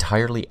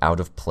 entirely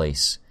out of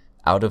place,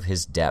 out of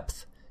his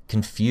depth,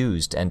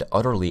 confused and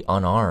utterly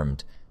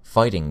unarmed,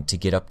 fighting to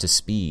get up to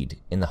speed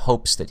in the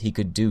hopes that he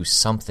could do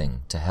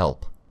something to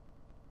help.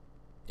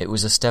 It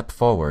was a step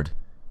forward,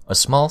 a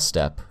small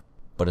step,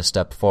 but a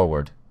step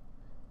forward.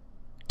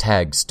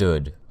 Tag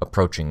stood,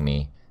 approaching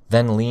me,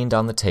 then leaned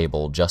on the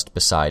table just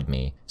beside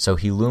me, so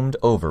he loomed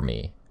over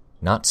me,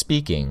 not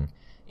speaking,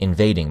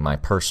 invading my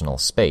personal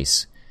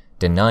space,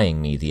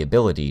 denying me the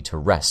ability to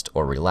rest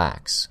or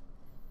relax.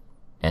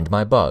 And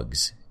my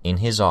bugs, in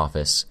his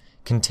office,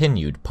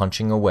 continued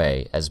punching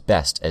away as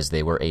best as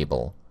they were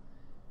able.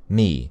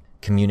 Me,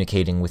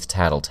 communicating with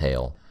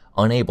Tattletale,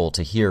 unable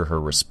to hear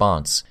her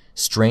response,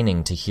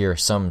 straining to hear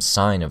some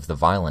sign of the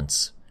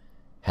violence.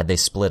 Had they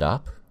split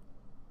up?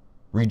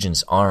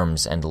 Regent's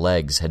arms and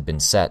legs had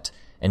been set,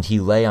 and he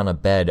lay on a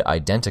bed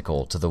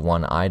identical to the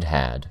one I'd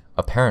had,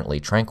 apparently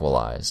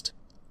tranquilized.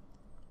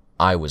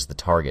 I was the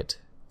target,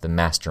 the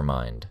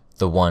mastermind,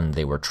 the one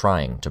they were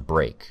trying to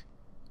break.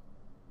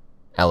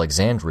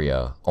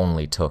 Alexandria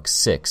only took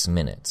 6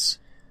 minutes.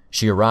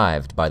 She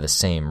arrived by the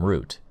same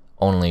route,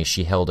 only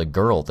she held a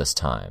girl this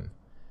time.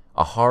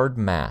 A hard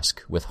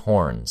mask with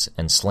horns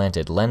and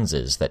slanted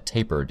lenses that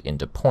tapered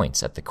into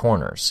points at the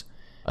corners.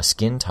 A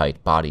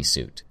skin-tight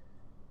bodysuit.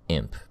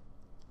 Imp.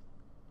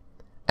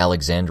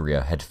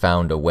 Alexandria had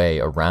found a way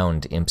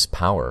around Imp's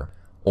power,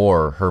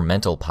 or her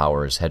mental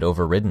powers had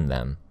overridden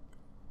them.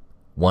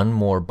 One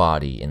more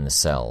body in the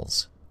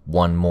cells,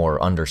 one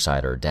more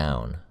Undersider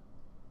down.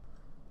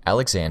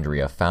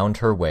 Alexandria found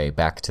her way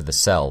back to the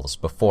cells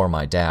before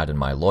my dad and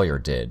my lawyer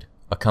did,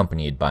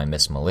 accompanied by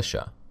Miss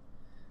Militia.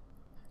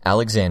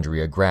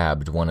 Alexandria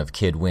grabbed one of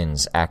Kid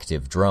Win's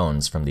active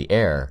drones from the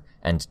air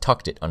and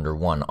tucked it under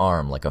one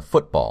arm like a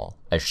football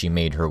as she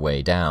made her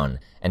way down,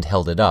 and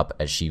held it up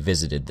as she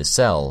visited the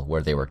cell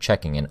where they were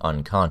checking an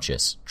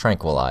unconscious,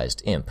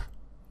 tranquilized Imp.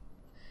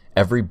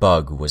 Every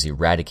bug was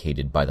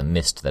eradicated by the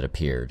mist that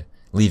appeared,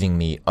 leaving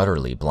me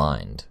utterly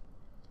blind.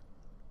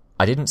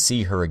 I didn't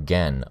see her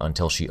again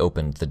until she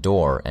opened the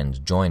door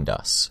and joined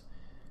us.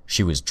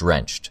 She was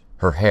drenched,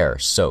 her hair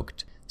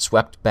soaked,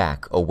 swept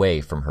back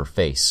away from her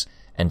face,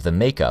 and the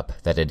makeup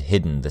that had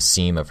hidden the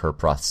seam of her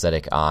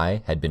prosthetic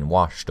eye had been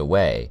washed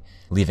away,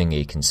 leaving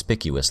a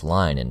conspicuous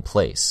line in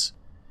place.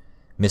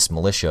 Miss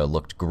Militia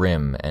looked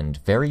grim and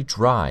very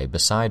dry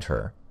beside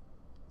her.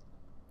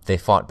 "They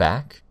fought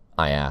back?"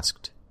 I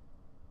asked.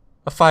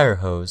 "A fire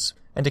hose,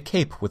 and a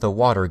cape with a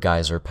water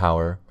geyser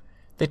power.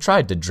 They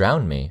tried to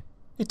drown me.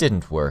 It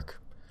didn't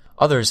work.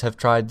 Others have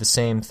tried the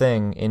same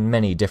thing in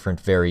many different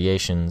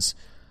variations.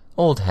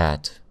 Old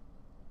hat.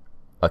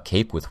 A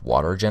cape with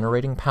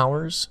water-generating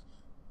powers?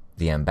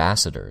 The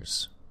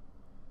ambassadors.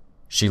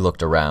 She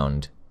looked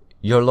around.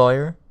 Your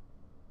lawyer?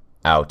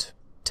 Out,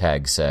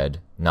 Tag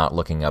said, not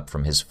looking up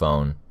from his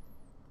phone.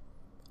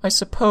 I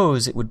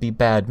suppose it would be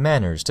bad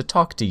manners to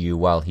talk to you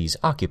while he's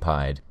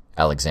occupied,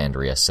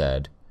 Alexandria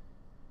said.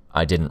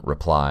 I didn't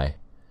reply.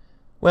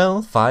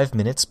 Well, 5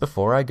 minutes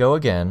before I go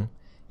again.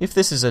 If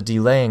this is a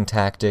delaying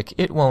tactic,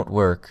 it won't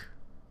work.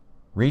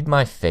 Read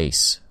my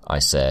face, I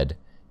said.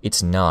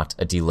 It's not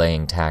a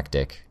delaying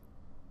tactic.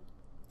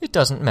 It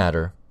doesn't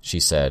matter, she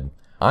said.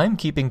 I'm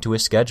keeping to a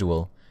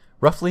schedule,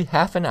 roughly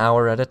half an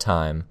hour at a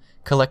time,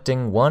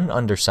 collecting one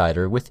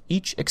undersider with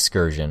each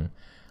excursion.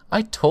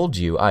 I told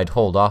you I'd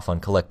hold off on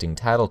collecting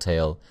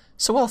Tattletale,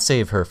 so I'll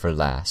save her for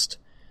last.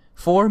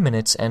 4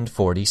 minutes and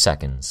 40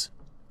 seconds.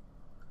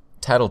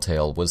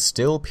 Tattletale was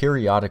still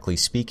periodically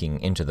speaking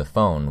into the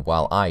phone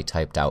while I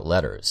typed out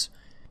letters.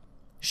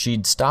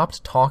 She'd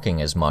stopped talking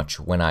as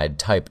much when I'd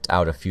typed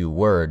out a few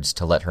words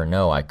to let her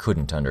know I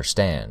couldn't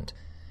understand.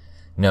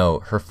 No,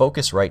 her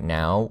focus right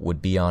now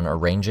would be on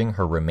arranging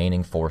her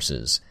remaining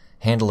forces,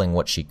 handling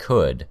what she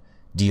could,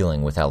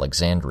 dealing with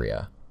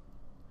Alexandria.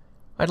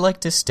 I'd like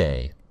to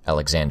stay,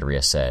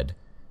 Alexandria said.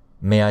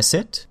 May I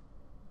sit?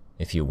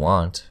 If you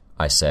want,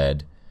 I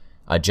said.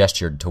 I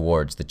gestured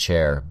towards the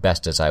chair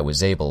best as I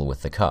was able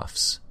with the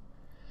cuffs.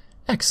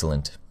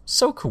 Excellent.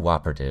 So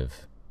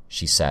cooperative.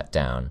 She sat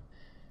down.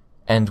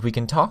 And we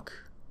can talk?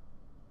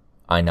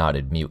 I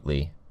nodded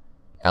mutely.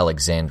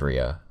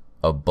 Alexandria,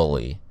 a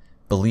bully,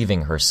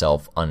 believing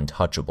herself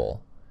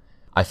untouchable.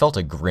 I felt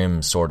a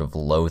grim sort of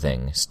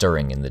loathing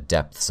stirring in the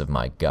depths of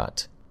my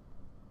gut.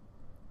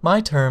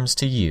 My terms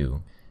to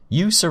you.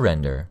 You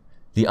surrender.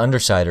 The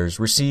Undersiders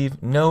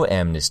receive no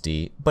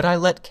amnesty, but I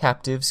let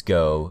captives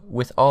go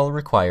with all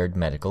required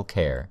medical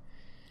care.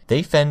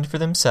 They fend for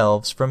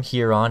themselves from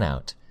here on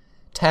out.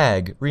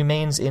 Tag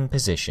remains in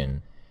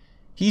position.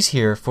 He's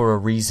here for a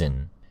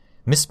reason.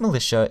 Miss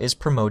Militia is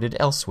promoted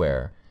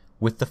elsewhere.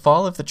 With the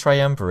fall of the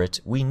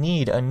Triumvirate, we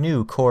need a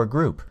new core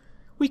group.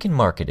 We can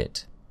market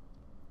it.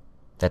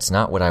 That's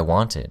not what I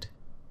wanted.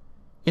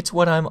 It's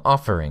what I'm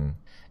offering.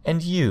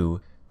 And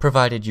you,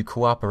 provided you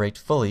cooperate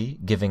fully,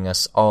 giving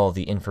us all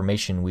the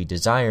information we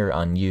desire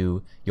on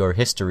you, your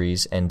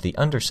histories, and the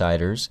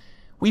Undersiders,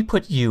 we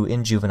put you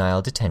in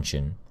juvenile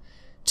detention.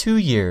 2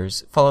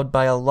 years, followed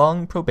by a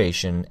long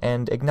probation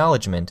and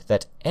acknowledgement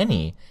that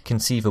any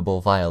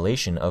conceivable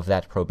violation of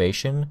that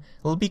probation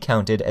will be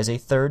counted as a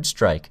third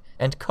strike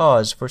and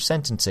cause for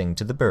sentencing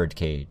to the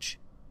birdcage.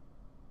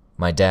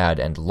 My dad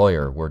and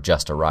lawyer were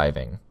just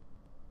arriving.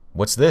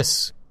 What's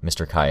this?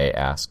 Mr. Kaye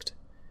asked.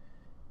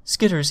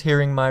 Skitter's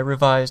hearing my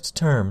revised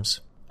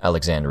terms,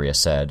 Alexandria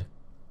said.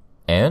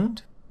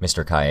 And?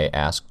 Mr. Kaye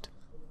asked.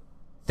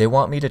 They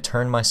want me to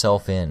turn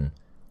myself in.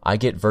 I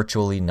get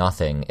virtually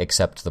nothing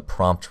except the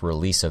prompt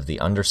release of the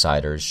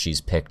Undersiders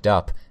she's picked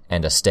up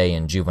and a stay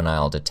in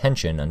juvenile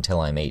detention until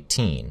I'm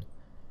 18.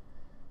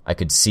 I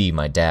could see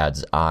my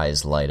dad's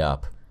eyes light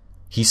up.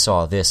 He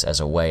saw this as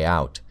a way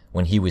out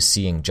when he was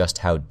seeing just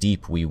how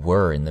deep we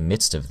were in the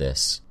midst of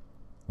this,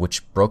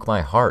 which broke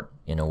my heart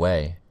in a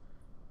way.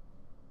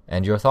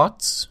 And your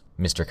thoughts?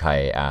 Mr.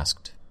 Kaye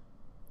asked.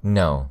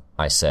 No,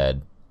 I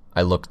said.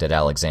 I looked at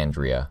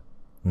Alexandria.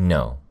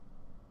 No.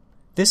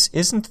 This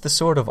isn't the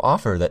sort of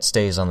offer that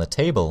stays on the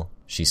table,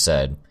 she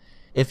said.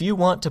 If you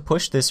want to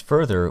push this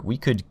further, we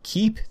could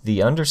keep the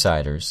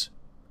Undersiders.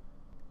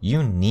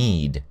 You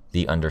need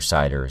the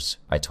Undersiders,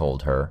 I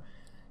told her.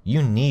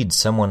 You need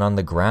someone on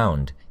the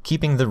ground,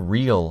 keeping the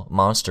real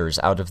monsters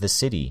out of the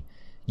city.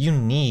 You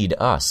need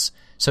us,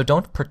 so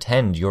don't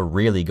pretend you're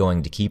really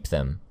going to keep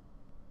them.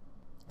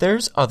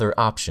 There's other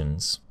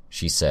options,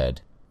 she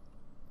said.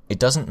 It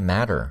doesn't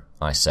matter,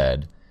 I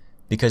said,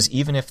 because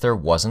even if there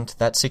wasn't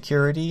that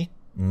security,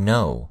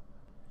 no.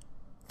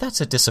 That's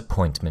a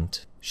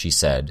disappointment, she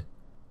said.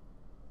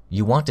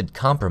 You wanted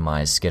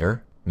compromise,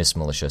 Skitter, Miss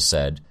Militia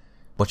said,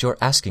 but you're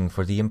asking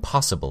for the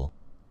impossible.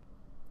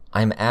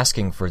 I'm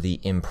asking for the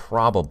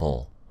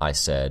improbable, I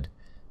said,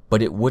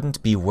 but it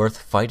wouldn't be worth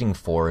fighting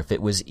for if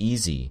it was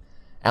easy.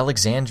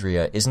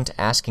 Alexandria isn't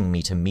asking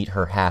me to meet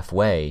her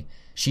halfway.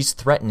 She's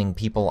threatening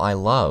people I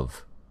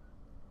love.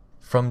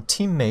 From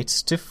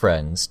teammates to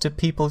friends to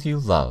people you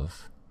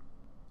love.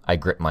 I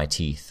grit my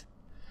teeth.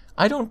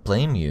 I don't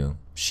blame you,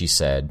 she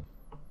said.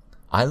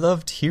 I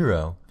loved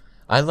Hero.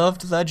 I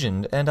loved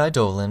Legend and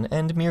Eidolon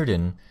and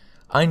Mirrodin.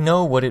 I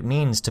know what it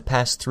means to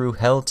pass through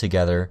hell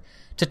together,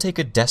 to take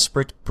a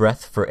desperate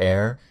breath for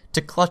air,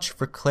 to clutch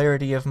for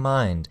clarity of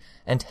mind,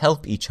 and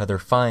help each other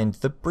find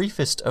the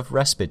briefest of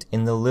respite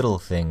in the little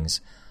things,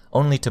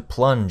 only to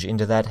plunge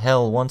into that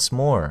hell once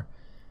more.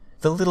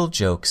 The little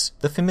jokes,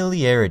 the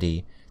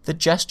familiarity, the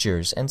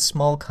gestures and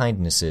small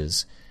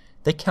kindnesses,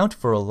 they count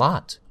for a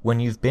lot when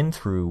you've been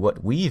through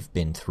what we've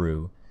been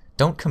through.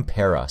 Don't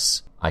compare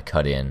us, I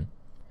cut in.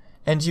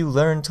 And you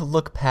learn to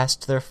look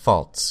past their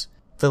faults,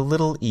 the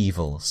little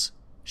evils,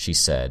 she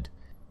said.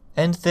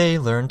 and they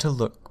learn to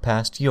look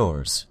past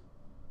yours."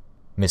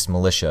 Miss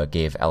Militia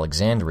gave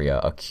Alexandria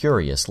a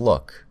curious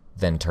look,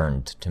 then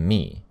turned to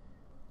me.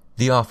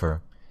 "The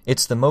offer.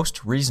 It's the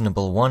most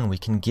reasonable one we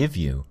can give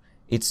you.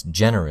 It's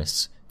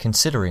generous,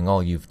 considering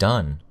all you've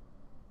done."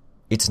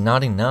 "It's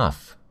not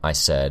enough," I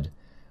said.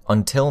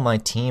 "Until my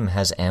team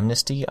has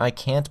amnesty, I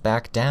can't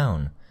back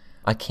down.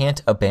 I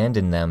can't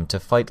abandon them to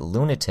fight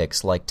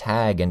lunatics like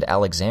Tag and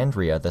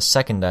Alexandria the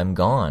second I'm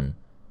gone."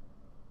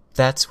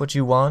 "That's what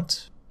you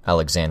want?"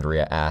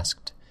 Alexandria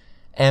asked.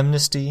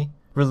 "Amnesty,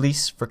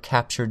 release for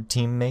captured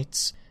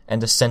teammates,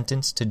 and a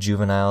sentence to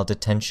juvenile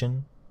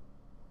detention?"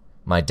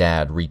 My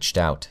dad reached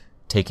out,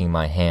 taking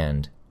my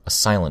hand, a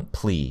silent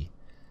plea,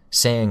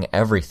 saying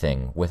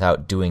everything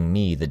without doing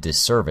me the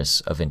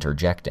disservice of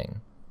interjecting.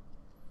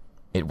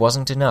 It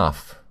wasn't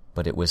enough,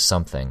 but it was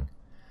something.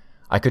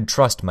 I could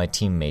trust my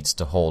teammates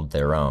to hold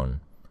their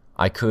own.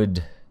 I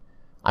could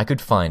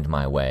find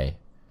my way.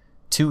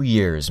 2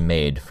 years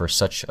made for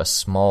such a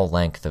small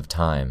length of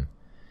time.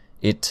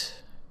 It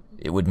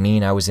would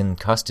mean I was in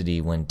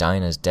custody when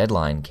Dinah's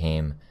deadline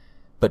came,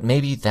 but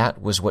maybe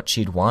that was what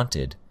she'd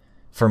wanted,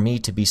 for me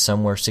to be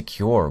somewhere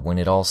secure when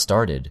it all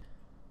started.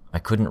 I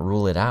couldn't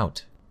rule it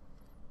out.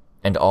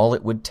 And all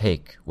it would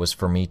take was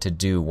for me to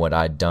do what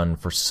I'd done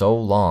for so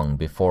long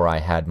before I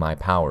had my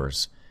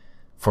powers,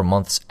 for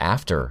months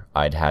after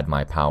I'd had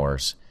my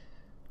powers,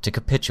 to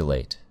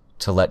capitulate,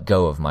 to let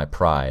go of my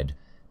pride,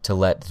 to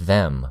let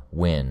them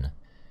win.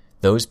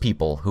 Those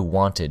people who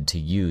wanted to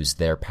use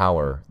their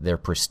power, their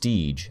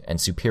prestige, and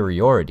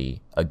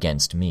superiority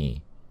against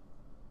me.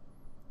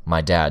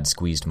 My dad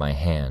squeezed my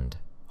hand,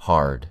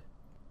 hard.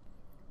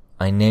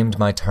 "I named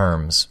my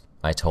terms,"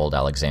 I told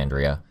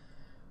Alexandria.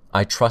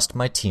 "I trust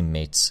my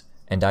teammates,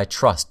 and I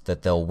trust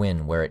that they'll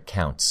win where it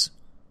counts.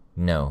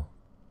 No."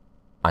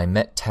 I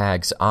met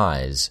Tag's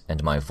eyes,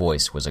 and my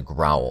voice was a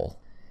growl.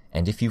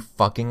 "And if you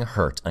fucking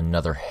hurt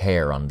another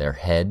hair on their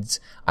heads,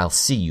 I'll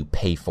see you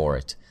pay for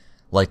it.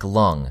 Like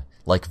Lung,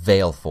 like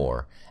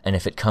Valefor, and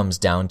if it comes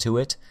down to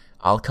it,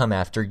 I'll come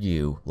after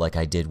you like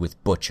I did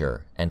with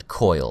Butcher and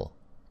Coyle,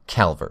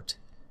 Calvert."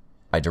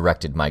 I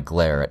directed my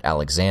glare at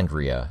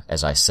Alexandria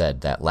as I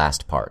said that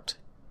last part.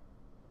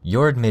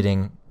 "You're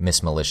admitting,"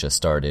 Miss Militia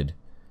started.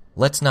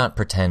 "Let's not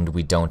pretend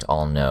we don't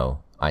all know,"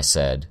 I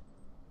said.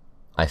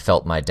 I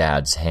felt my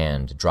dad's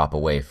hand drop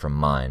away from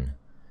mine.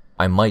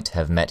 I might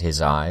have met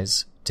his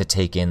eyes, to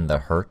take in the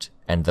hurt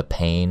and the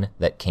pain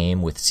that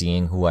came with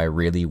seeing who I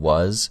really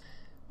was,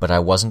 but I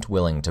wasn't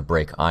willing to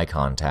break eye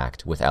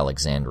contact with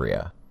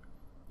Alexandria.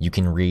 You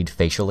can read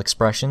facial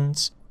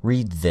expressions?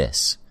 Read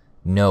this.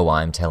 Know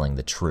I'm telling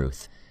the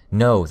truth.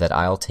 Know that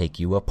I'll take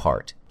you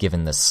apart,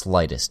 given the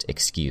slightest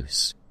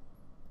excuse.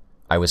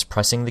 I was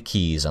pressing the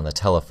keys on the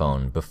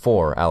telephone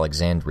before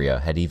Alexandria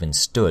had even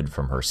stood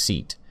from her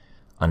seat,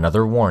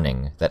 another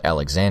warning that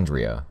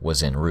Alexandria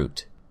was en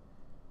route.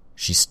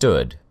 She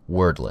stood,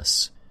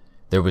 wordless.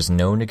 There was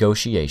no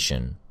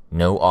negotiation,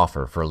 no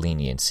offer for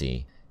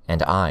leniency,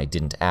 and I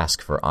didn't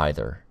ask for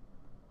either.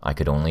 I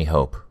could only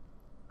hope.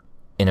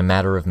 In a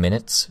matter of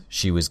minutes,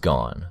 she was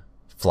gone,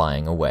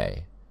 flying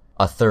away.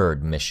 A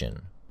third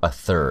mission, a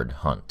third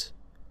hunt.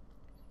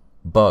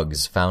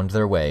 Bugs found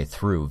their way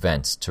through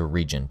vents to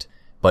Regent,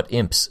 but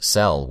Imp's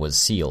cell was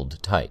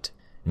sealed tight,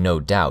 no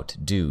doubt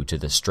due to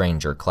the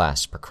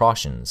stranger-class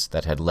precautions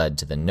that had led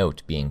to the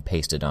note being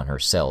pasted on her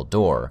cell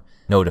door,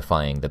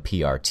 notifying the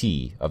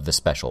PRT of the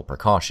special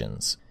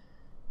precautions.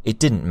 It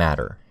didn't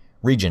matter.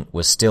 Regent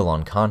was still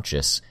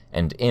unconscious,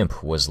 and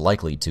Imp was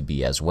likely to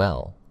be as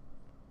well.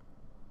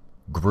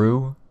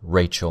 Gru,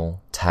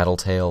 Rachel,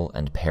 Tattletale,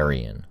 and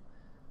Parian.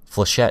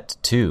 Flechette,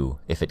 too,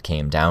 if it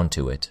came down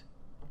to it.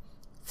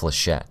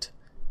 Flechette.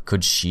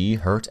 Could she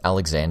hurt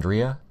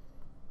Alexandria?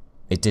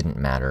 It didn't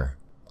matter.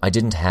 I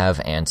didn't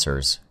have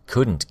answers,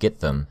 couldn't get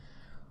them.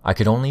 I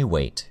could only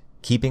wait,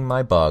 keeping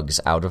my bugs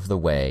out of the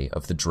way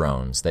of the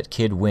drones that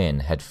Kid Win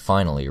had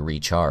finally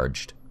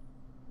recharged.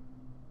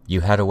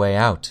 "You had a way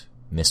out,"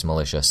 Miss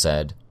Militia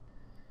said.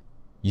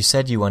 "You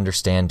said you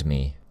understand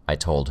me," I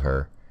told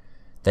her,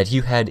 "that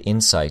you had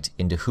insight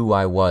into who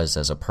I was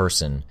as a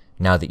person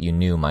now that you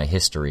knew my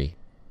history.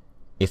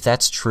 If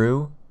that's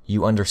true,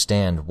 you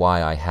understand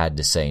why I had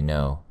to say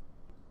no.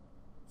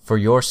 For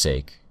your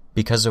sake,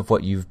 because of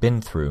what you've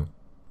been through.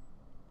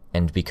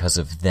 And because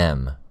of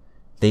them.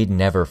 They'd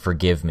never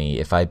forgive me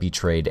if I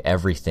betrayed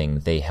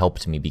everything they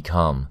helped me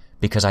become,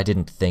 because I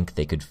didn't think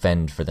they could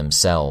fend for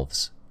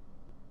themselves."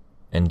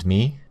 "And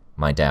me?"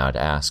 my dad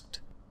asked.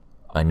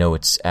 "I know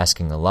it's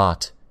asking a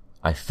lot.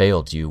 I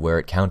failed you where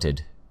it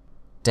counted."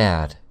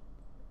 "Dad,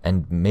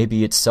 and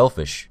maybe it's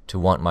selfish to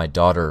want my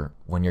daughter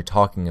when you're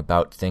talking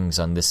about things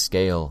on this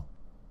scale,"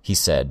 he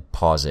said,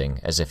 pausing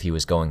as if he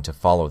was going to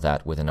follow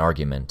that with an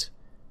argument.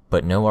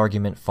 But no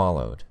argument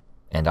followed,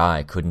 and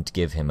I couldn't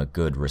give him a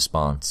good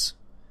response.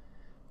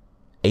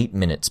 8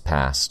 minutes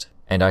passed,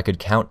 and I could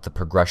count the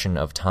progression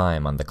of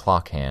time on the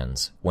clock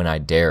hands when I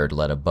dared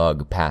let a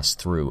bug pass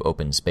through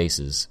open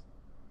spaces.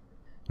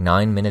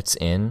 9 minutes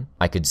in,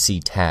 I could see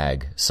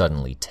Tag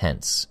suddenly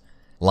tense.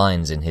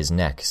 lines in his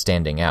neck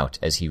standing out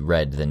as he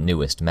read the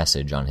newest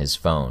message on his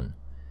phone.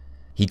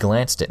 He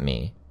glanced at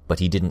me, but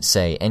he didn't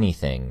say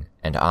anything,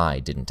 and I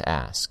didn't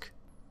ask.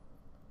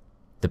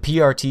 The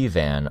PRT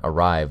van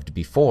arrived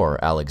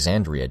before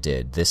Alexandria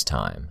did this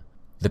time.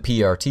 The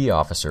PRT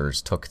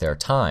officers took their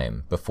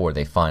time before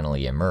they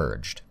finally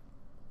emerged.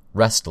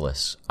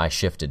 Restless, I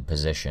shifted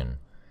position.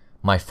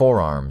 My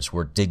forearms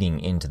were digging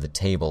into the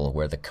table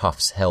where the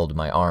cuffs held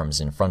my arms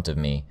in front of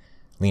me.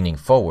 Leaning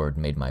forward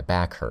made my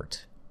back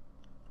hurt.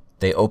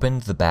 They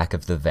opened the back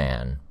of the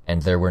van,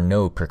 and there were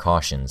no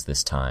precautions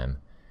this time.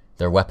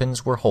 Their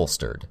weapons were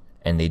holstered,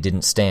 and they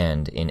didn't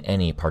stand in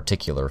any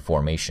particular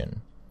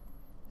formation.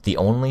 The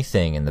only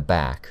thing in the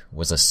back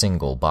was a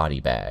single body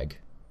bag.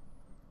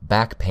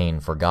 Back pain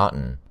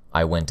forgotten,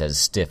 I went as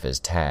stiff as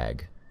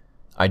Tag.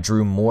 I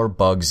drew more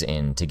bugs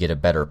in to get a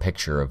better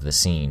picture of the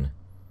scene.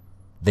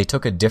 They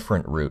took a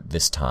different route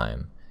this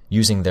time.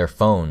 Using their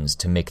phones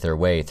to make their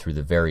way through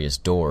the various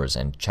doors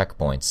and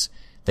checkpoints,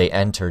 they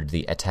entered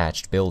the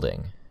attached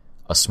building,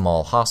 a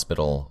small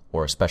hospital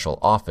or a special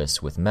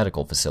office with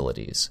medical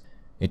facilities.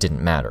 It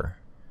didn't matter,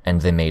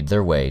 and they made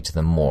their way to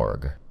the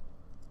morgue.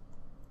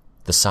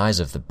 The size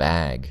of the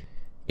bag.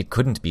 It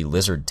couldn't be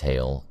Lizard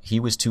Tail, he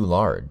was too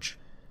large.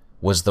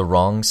 Was the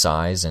wrong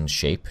size and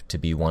shape to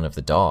be one of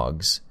the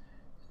dogs?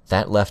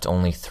 That left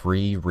only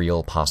 3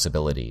 real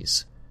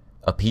possibilities.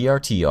 A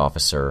PRT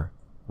officer,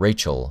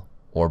 Rachel,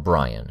 or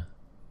Brian.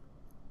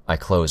 I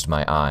closed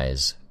my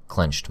eyes,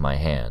 clenched my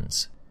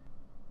hands.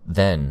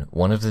 Then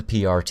one of the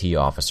PRT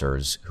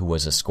officers who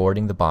was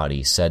escorting the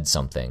body said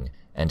something,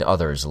 and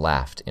others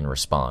laughed in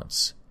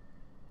response.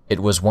 It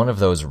was one of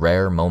those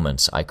rare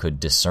moments I could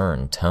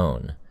discern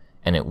tone,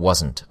 and it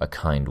wasn't a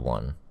kind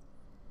one.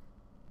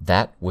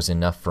 That was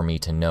enough for me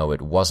to know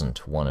it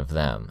wasn't one of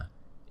them.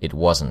 It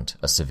wasn't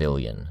a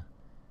civilian.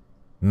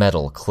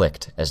 Metal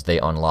clicked as they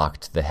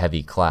unlocked the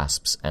heavy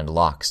clasps and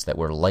locks that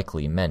were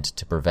likely meant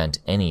to prevent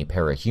any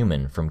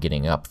parahuman from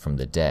getting up from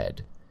the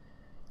dead.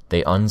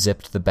 They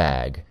unzipped the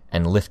bag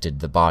and lifted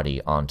the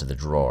body onto the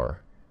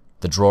drawer.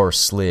 The drawer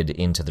slid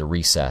into the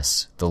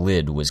recess, the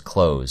lid was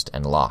closed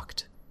and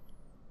locked.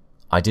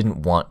 I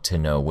didn't want to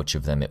know which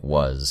of them it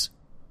was.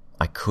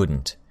 I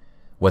couldn't.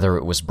 Whether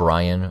it was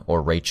Brian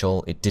or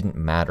Rachel, it didn't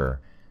matter.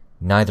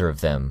 Neither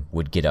of them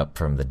would get up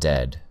from the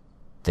dead.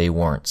 They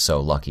weren't so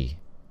lucky.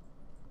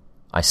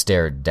 I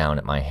stared down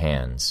at my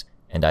hands,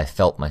 and I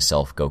felt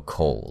myself go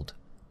cold,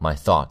 my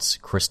thoughts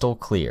crystal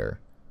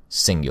clear,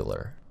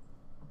 singular.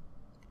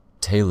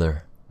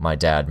 "Taylor," my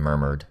dad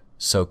murmured,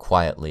 so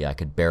quietly I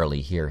could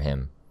barely hear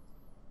him.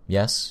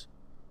 "Yes?"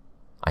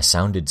 I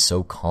sounded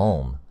so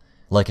calm,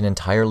 like an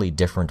entirely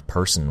different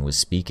person was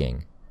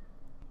speaking.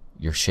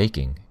 "You're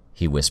shaking,"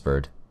 he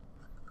whispered.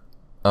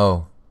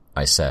 "Oh,"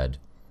 I said.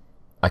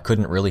 I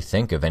couldn't really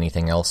think of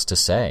anything else to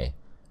say.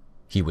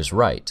 He was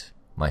right.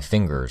 My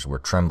fingers were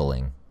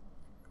trembling.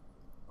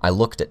 I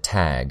looked at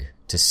Tag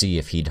to see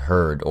if he'd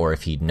heard or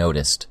if he'd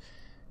noticed.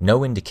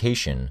 No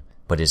indication,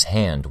 but his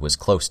hand was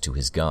close to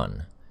his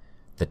gun.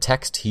 The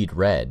text he'd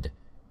read,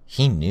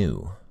 he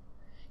knew.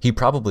 He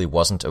probably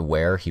wasn't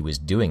aware he was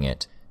doing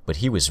it, but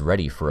he was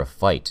ready for a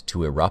fight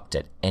to erupt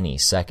at any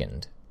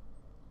second.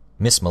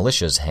 Miss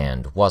Militia's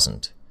hand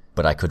wasn't,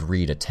 but I could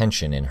read a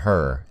tension in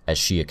her as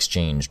she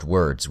exchanged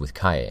words with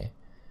Kaye.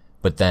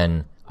 But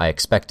then, I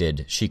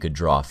expected she could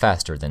draw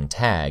faster than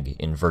Tag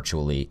in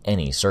virtually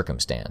any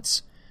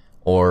circumstance.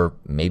 Or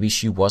maybe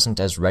she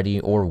wasn't as ready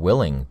or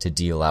willing to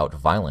deal out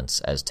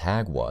violence as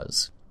Tag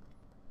was.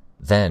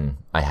 Then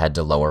I had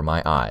to lower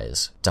my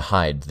eyes to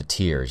hide the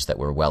tears that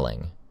were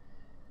welling.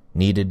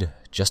 Needed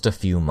just a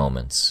few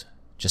moments,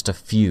 just a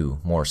few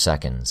more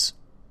seconds.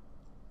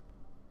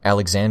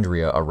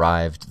 Alexandria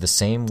arrived the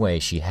same way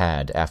she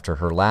had after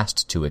her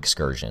last 2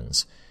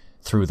 excursions,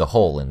 through the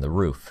hole in the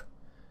roof.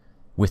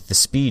 With the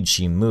speed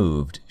she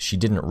moved, she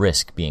didn't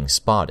risk being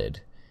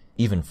spotted.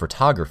 Even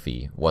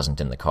photography wasn't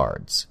in the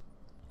cards.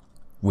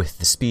 With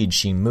the speed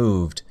she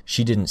moved,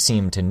 she didn't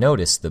seem to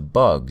notice the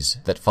bugs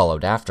that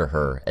followed after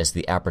her as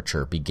the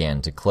aperture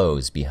began to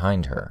close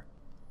behind her.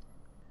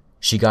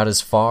 She got as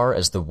far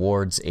as the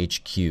ward's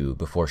HQ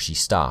before she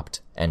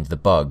stopped, and the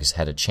bugs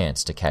had a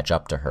chance to catch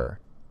up to her.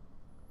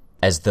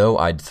 As though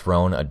I'd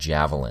thrown a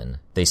javelin,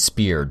 they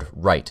speared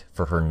right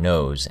for her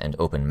nose and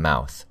open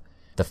mouth,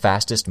 the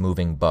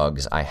fastest-moving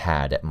bugs I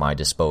had at my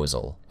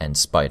disposal, and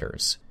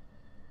spiders.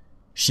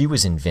 She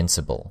was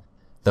invincible,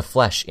 the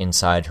flesh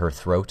inside her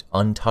throat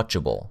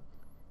untouchable.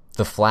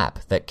 The flap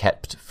that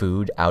kept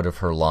food out of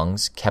her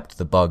lungs kept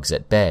the bugs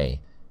at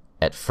bay,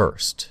 at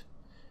first.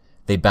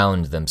 They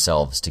bound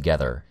themselves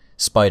together,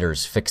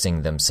 spiders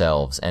fixing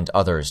themselves and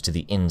others to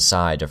the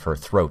inside of her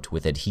throat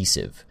with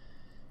adhesive.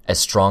 As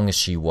strong as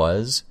she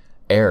was,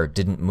 air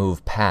didn't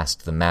move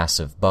past the mass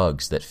of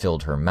bugs that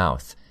filled her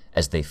mouth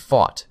as they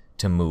fought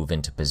to move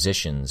into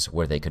positions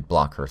where they could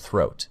block her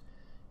throat.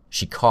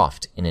 She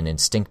coughed in an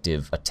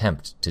instinctive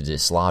attempt to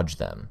dislodge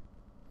them.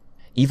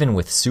 Even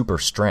with super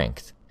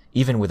strength,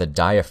 even with a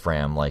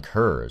diaphragm like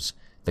hers,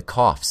 the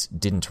coughs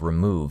didn't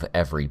remove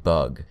every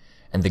bug,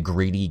 and the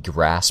greedy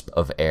grasp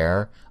of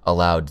air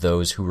allowed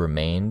those who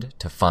remained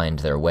to find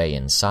their way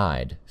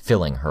inside,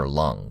 filling her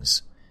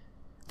lungs.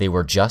 They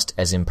were just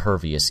as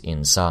impervious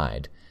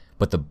inside,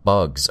 but the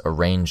bugs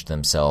arranged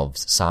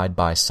themselves side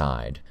by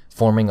side,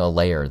 forming a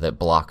layer that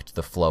blocked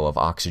the flow of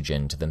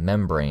oxygen to the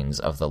membranes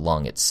of the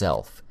lung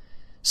itself.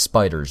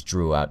 Spiders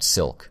drew out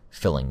silk,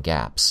 filling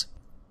gaps.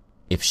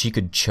 If she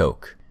could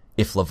choke,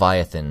 if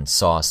Leviathan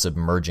saw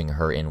submerging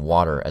her in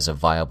water as a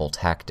viable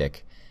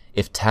tactic,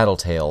 if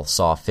Tattletale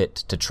saw fit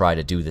to try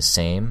to do the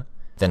same,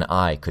 then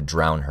I could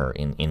drown her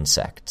in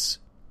insects.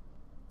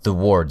 The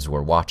wards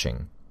were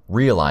watching,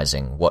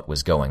 realizing what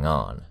was going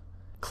on.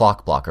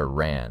 Clockblocker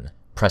ran,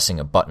 pressing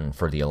a button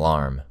for the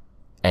alarm,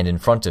 and in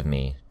front of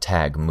me,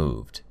 Tag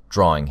moved,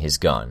 drawing his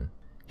gun.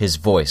 His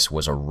voice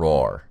was a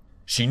roar.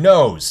 "She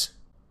knows!"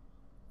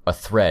 A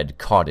thread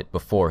caught it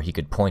before he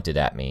could point it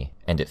at me,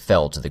 and it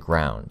fell to the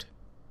ground.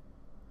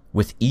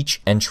 With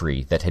each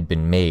entry that had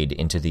been made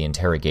into the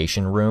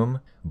interrogation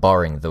room,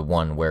 barring the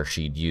one where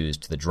she'd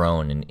used the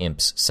drone in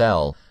Imp's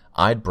cell,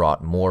 I'd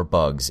brought more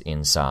bugs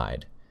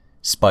inside.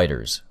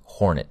 Spiders,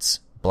 hornets,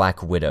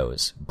 black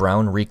widows,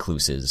 brown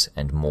recluses,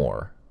 and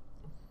more.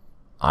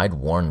 I'd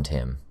warned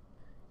him.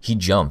 He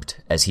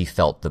jumped as he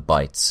felt the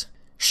bites,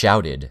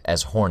 shouted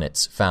as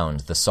hornets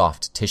found the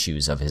soft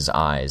tissues of his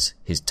eyes,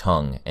 his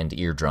tongue, and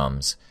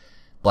eardrums.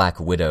 Black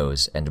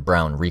widows and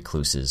brown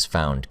recluses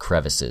found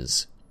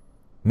crevices.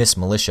 Miss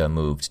Militia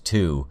moved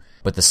too,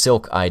 but the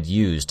silk I'd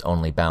used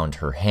only bound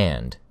her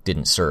hand,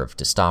 didn't serve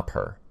to stop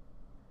her.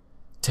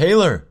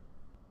 "Taylor!"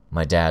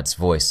 My dad's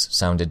voice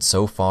sounded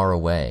so far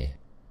away.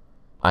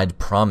 I'd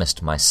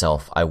promised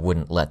myself I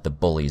wouldn't let the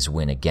bullies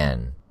win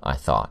again, I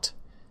thought,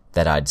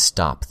 that I'd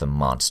stop the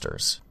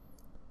monsters.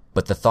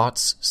 But the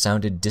thoughts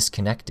sounded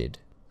disconnected,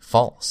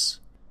 false.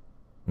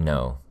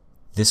 No,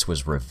 this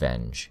was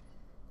revenge.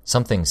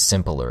 Something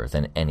simpler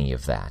than any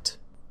of that.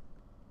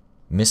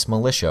 Miss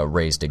Militia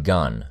raised a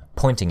gun,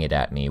 pointing it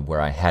at me where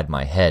I had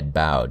my head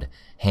bowed,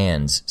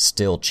 hands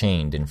still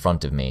chained in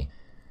front of me.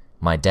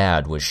 My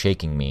dad was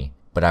shaking me,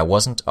 but I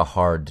wasn't a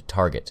hard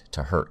target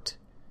to hurt.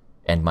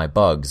 And my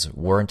bugs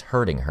weren't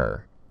hurting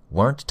her,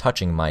 weren't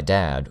touching my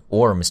dad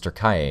or Mr.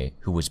 Kaye,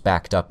 who was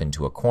backed up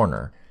into a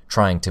corner,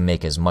 trying to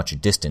make as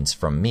much distance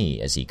from me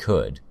as he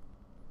could.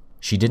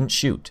 She didn't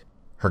shoot.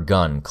 Her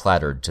gun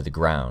clattered to the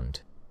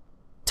ground.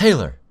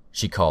 "Taylor!"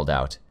 she called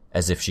out,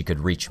 as if she could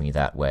reach me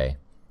that way.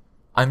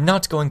 "I'm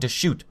not going to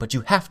shoot, but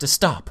you have to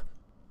stop."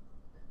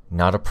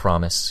 Not a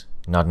promise,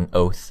 not an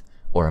oath,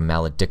 or a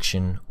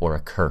malediction, or a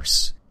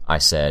curse, I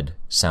said,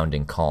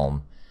 sounding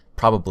calm,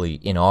 probably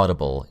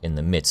inaudible in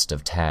the midst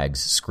of Tag's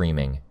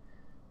screaming.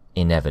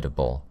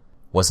 Inevitable.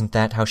 Wasn't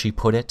that how she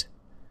put it?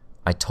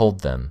 I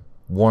told them,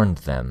 warned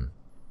them.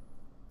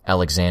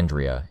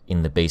 Alexandria,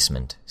 in the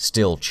basement,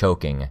 still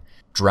choking,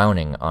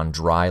 drowning on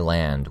dry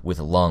land with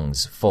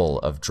lungs full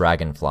of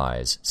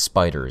dragonflies,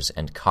 spiders,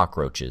 and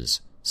cockroaches,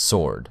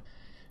 soared.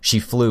 She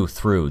flew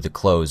through the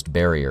closed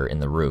barrier in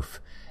the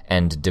roof,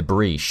 and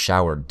debris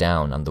showered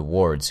down on the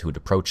wards who'd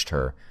approached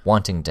her,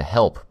 wanting to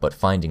help but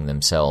finding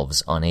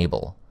themselves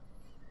unable.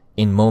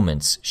 In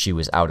moments she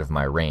was out of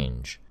my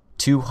range,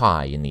 too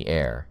high in the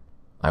air.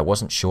 I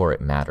wasn't sure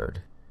it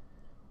mattered.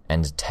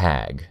 And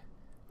Tag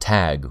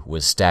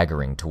was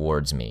staggering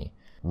towards me,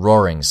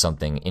 roaring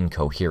something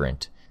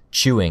incoherent,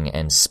 chewing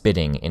and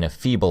spitting in a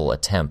feeble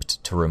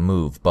attempt to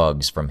remove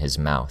bugs from his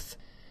mouth.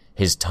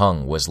 His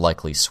tongue was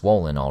likely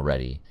swollen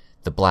already.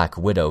 The Black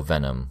Widow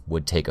venom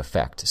would take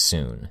effect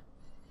soon.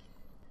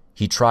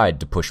 He tried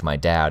to push my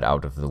dad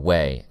out of the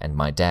way, and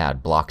my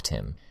dad blocked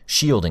him,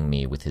 shielding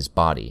me with his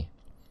body.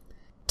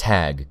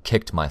 Tag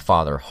kicked my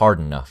father hard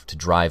enough to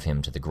drive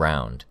him to the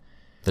ground.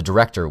 The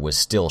director was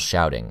still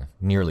shouting,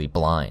 nearly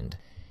blind.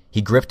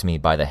 He gripped me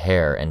by the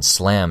hair and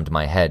slammed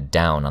my head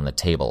down on the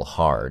table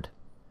hard.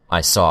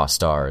 I saw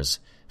stars,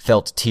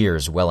 felt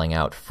tears welling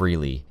out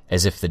freely,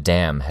 as if the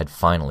dam had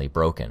finally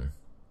broken.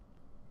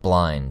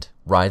 Blind,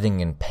 writhing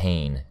in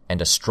pain,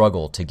 and a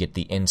struggle to get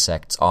the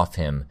insects off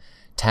him,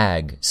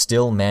 Tag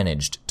still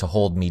managed to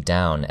hold me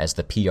down as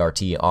the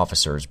PRT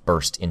officers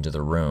burst into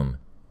the room.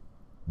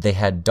 They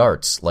had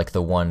darts like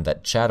the one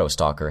that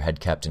Shadowstalker had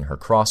kept in her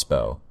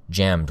crossbow,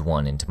 jammed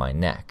one into my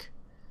neck.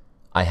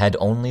 I had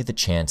only the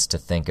chance to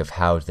think of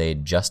how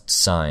they'd just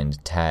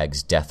signed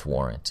Tag's death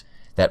warrant,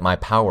 that my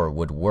power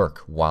would work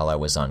while I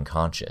was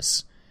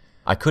unconscious.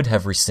 I could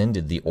have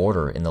rescinded the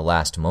order in the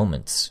last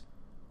moments.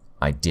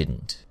 I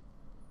didn't.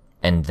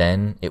 And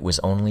then it was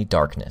only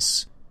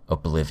darkness,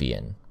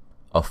 oblivion,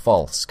 a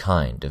false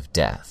kind of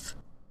death.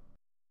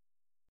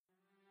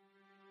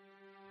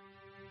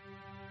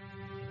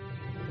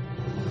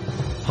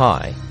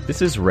 Hi,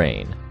 this is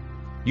Rain.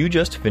 You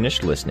just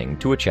finished listening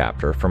to a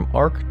chapter from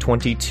Arc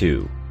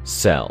 22,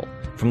 Cell,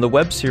 from the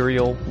web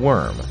serial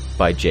Worm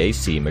by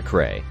J.C.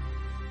 McCrae.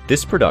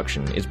 This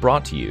production is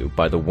brought to you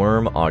by the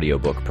Worm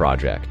Audiobook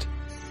Project.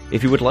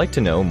 If you would like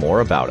to know more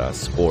about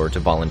us or to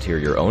volunteer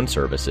your own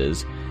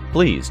services,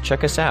 please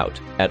check us out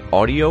at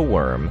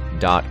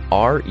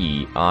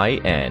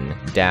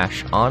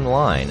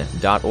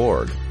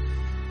audioworm.rein-online.org.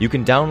 You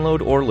can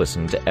download or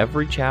listen to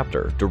every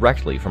chapter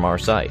directly from our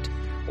site,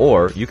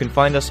 or you can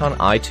find us on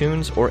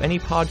iTunes or any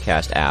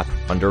podcast app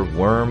under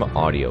Worm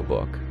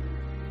Audiobook.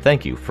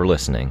 Thank you for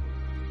listening.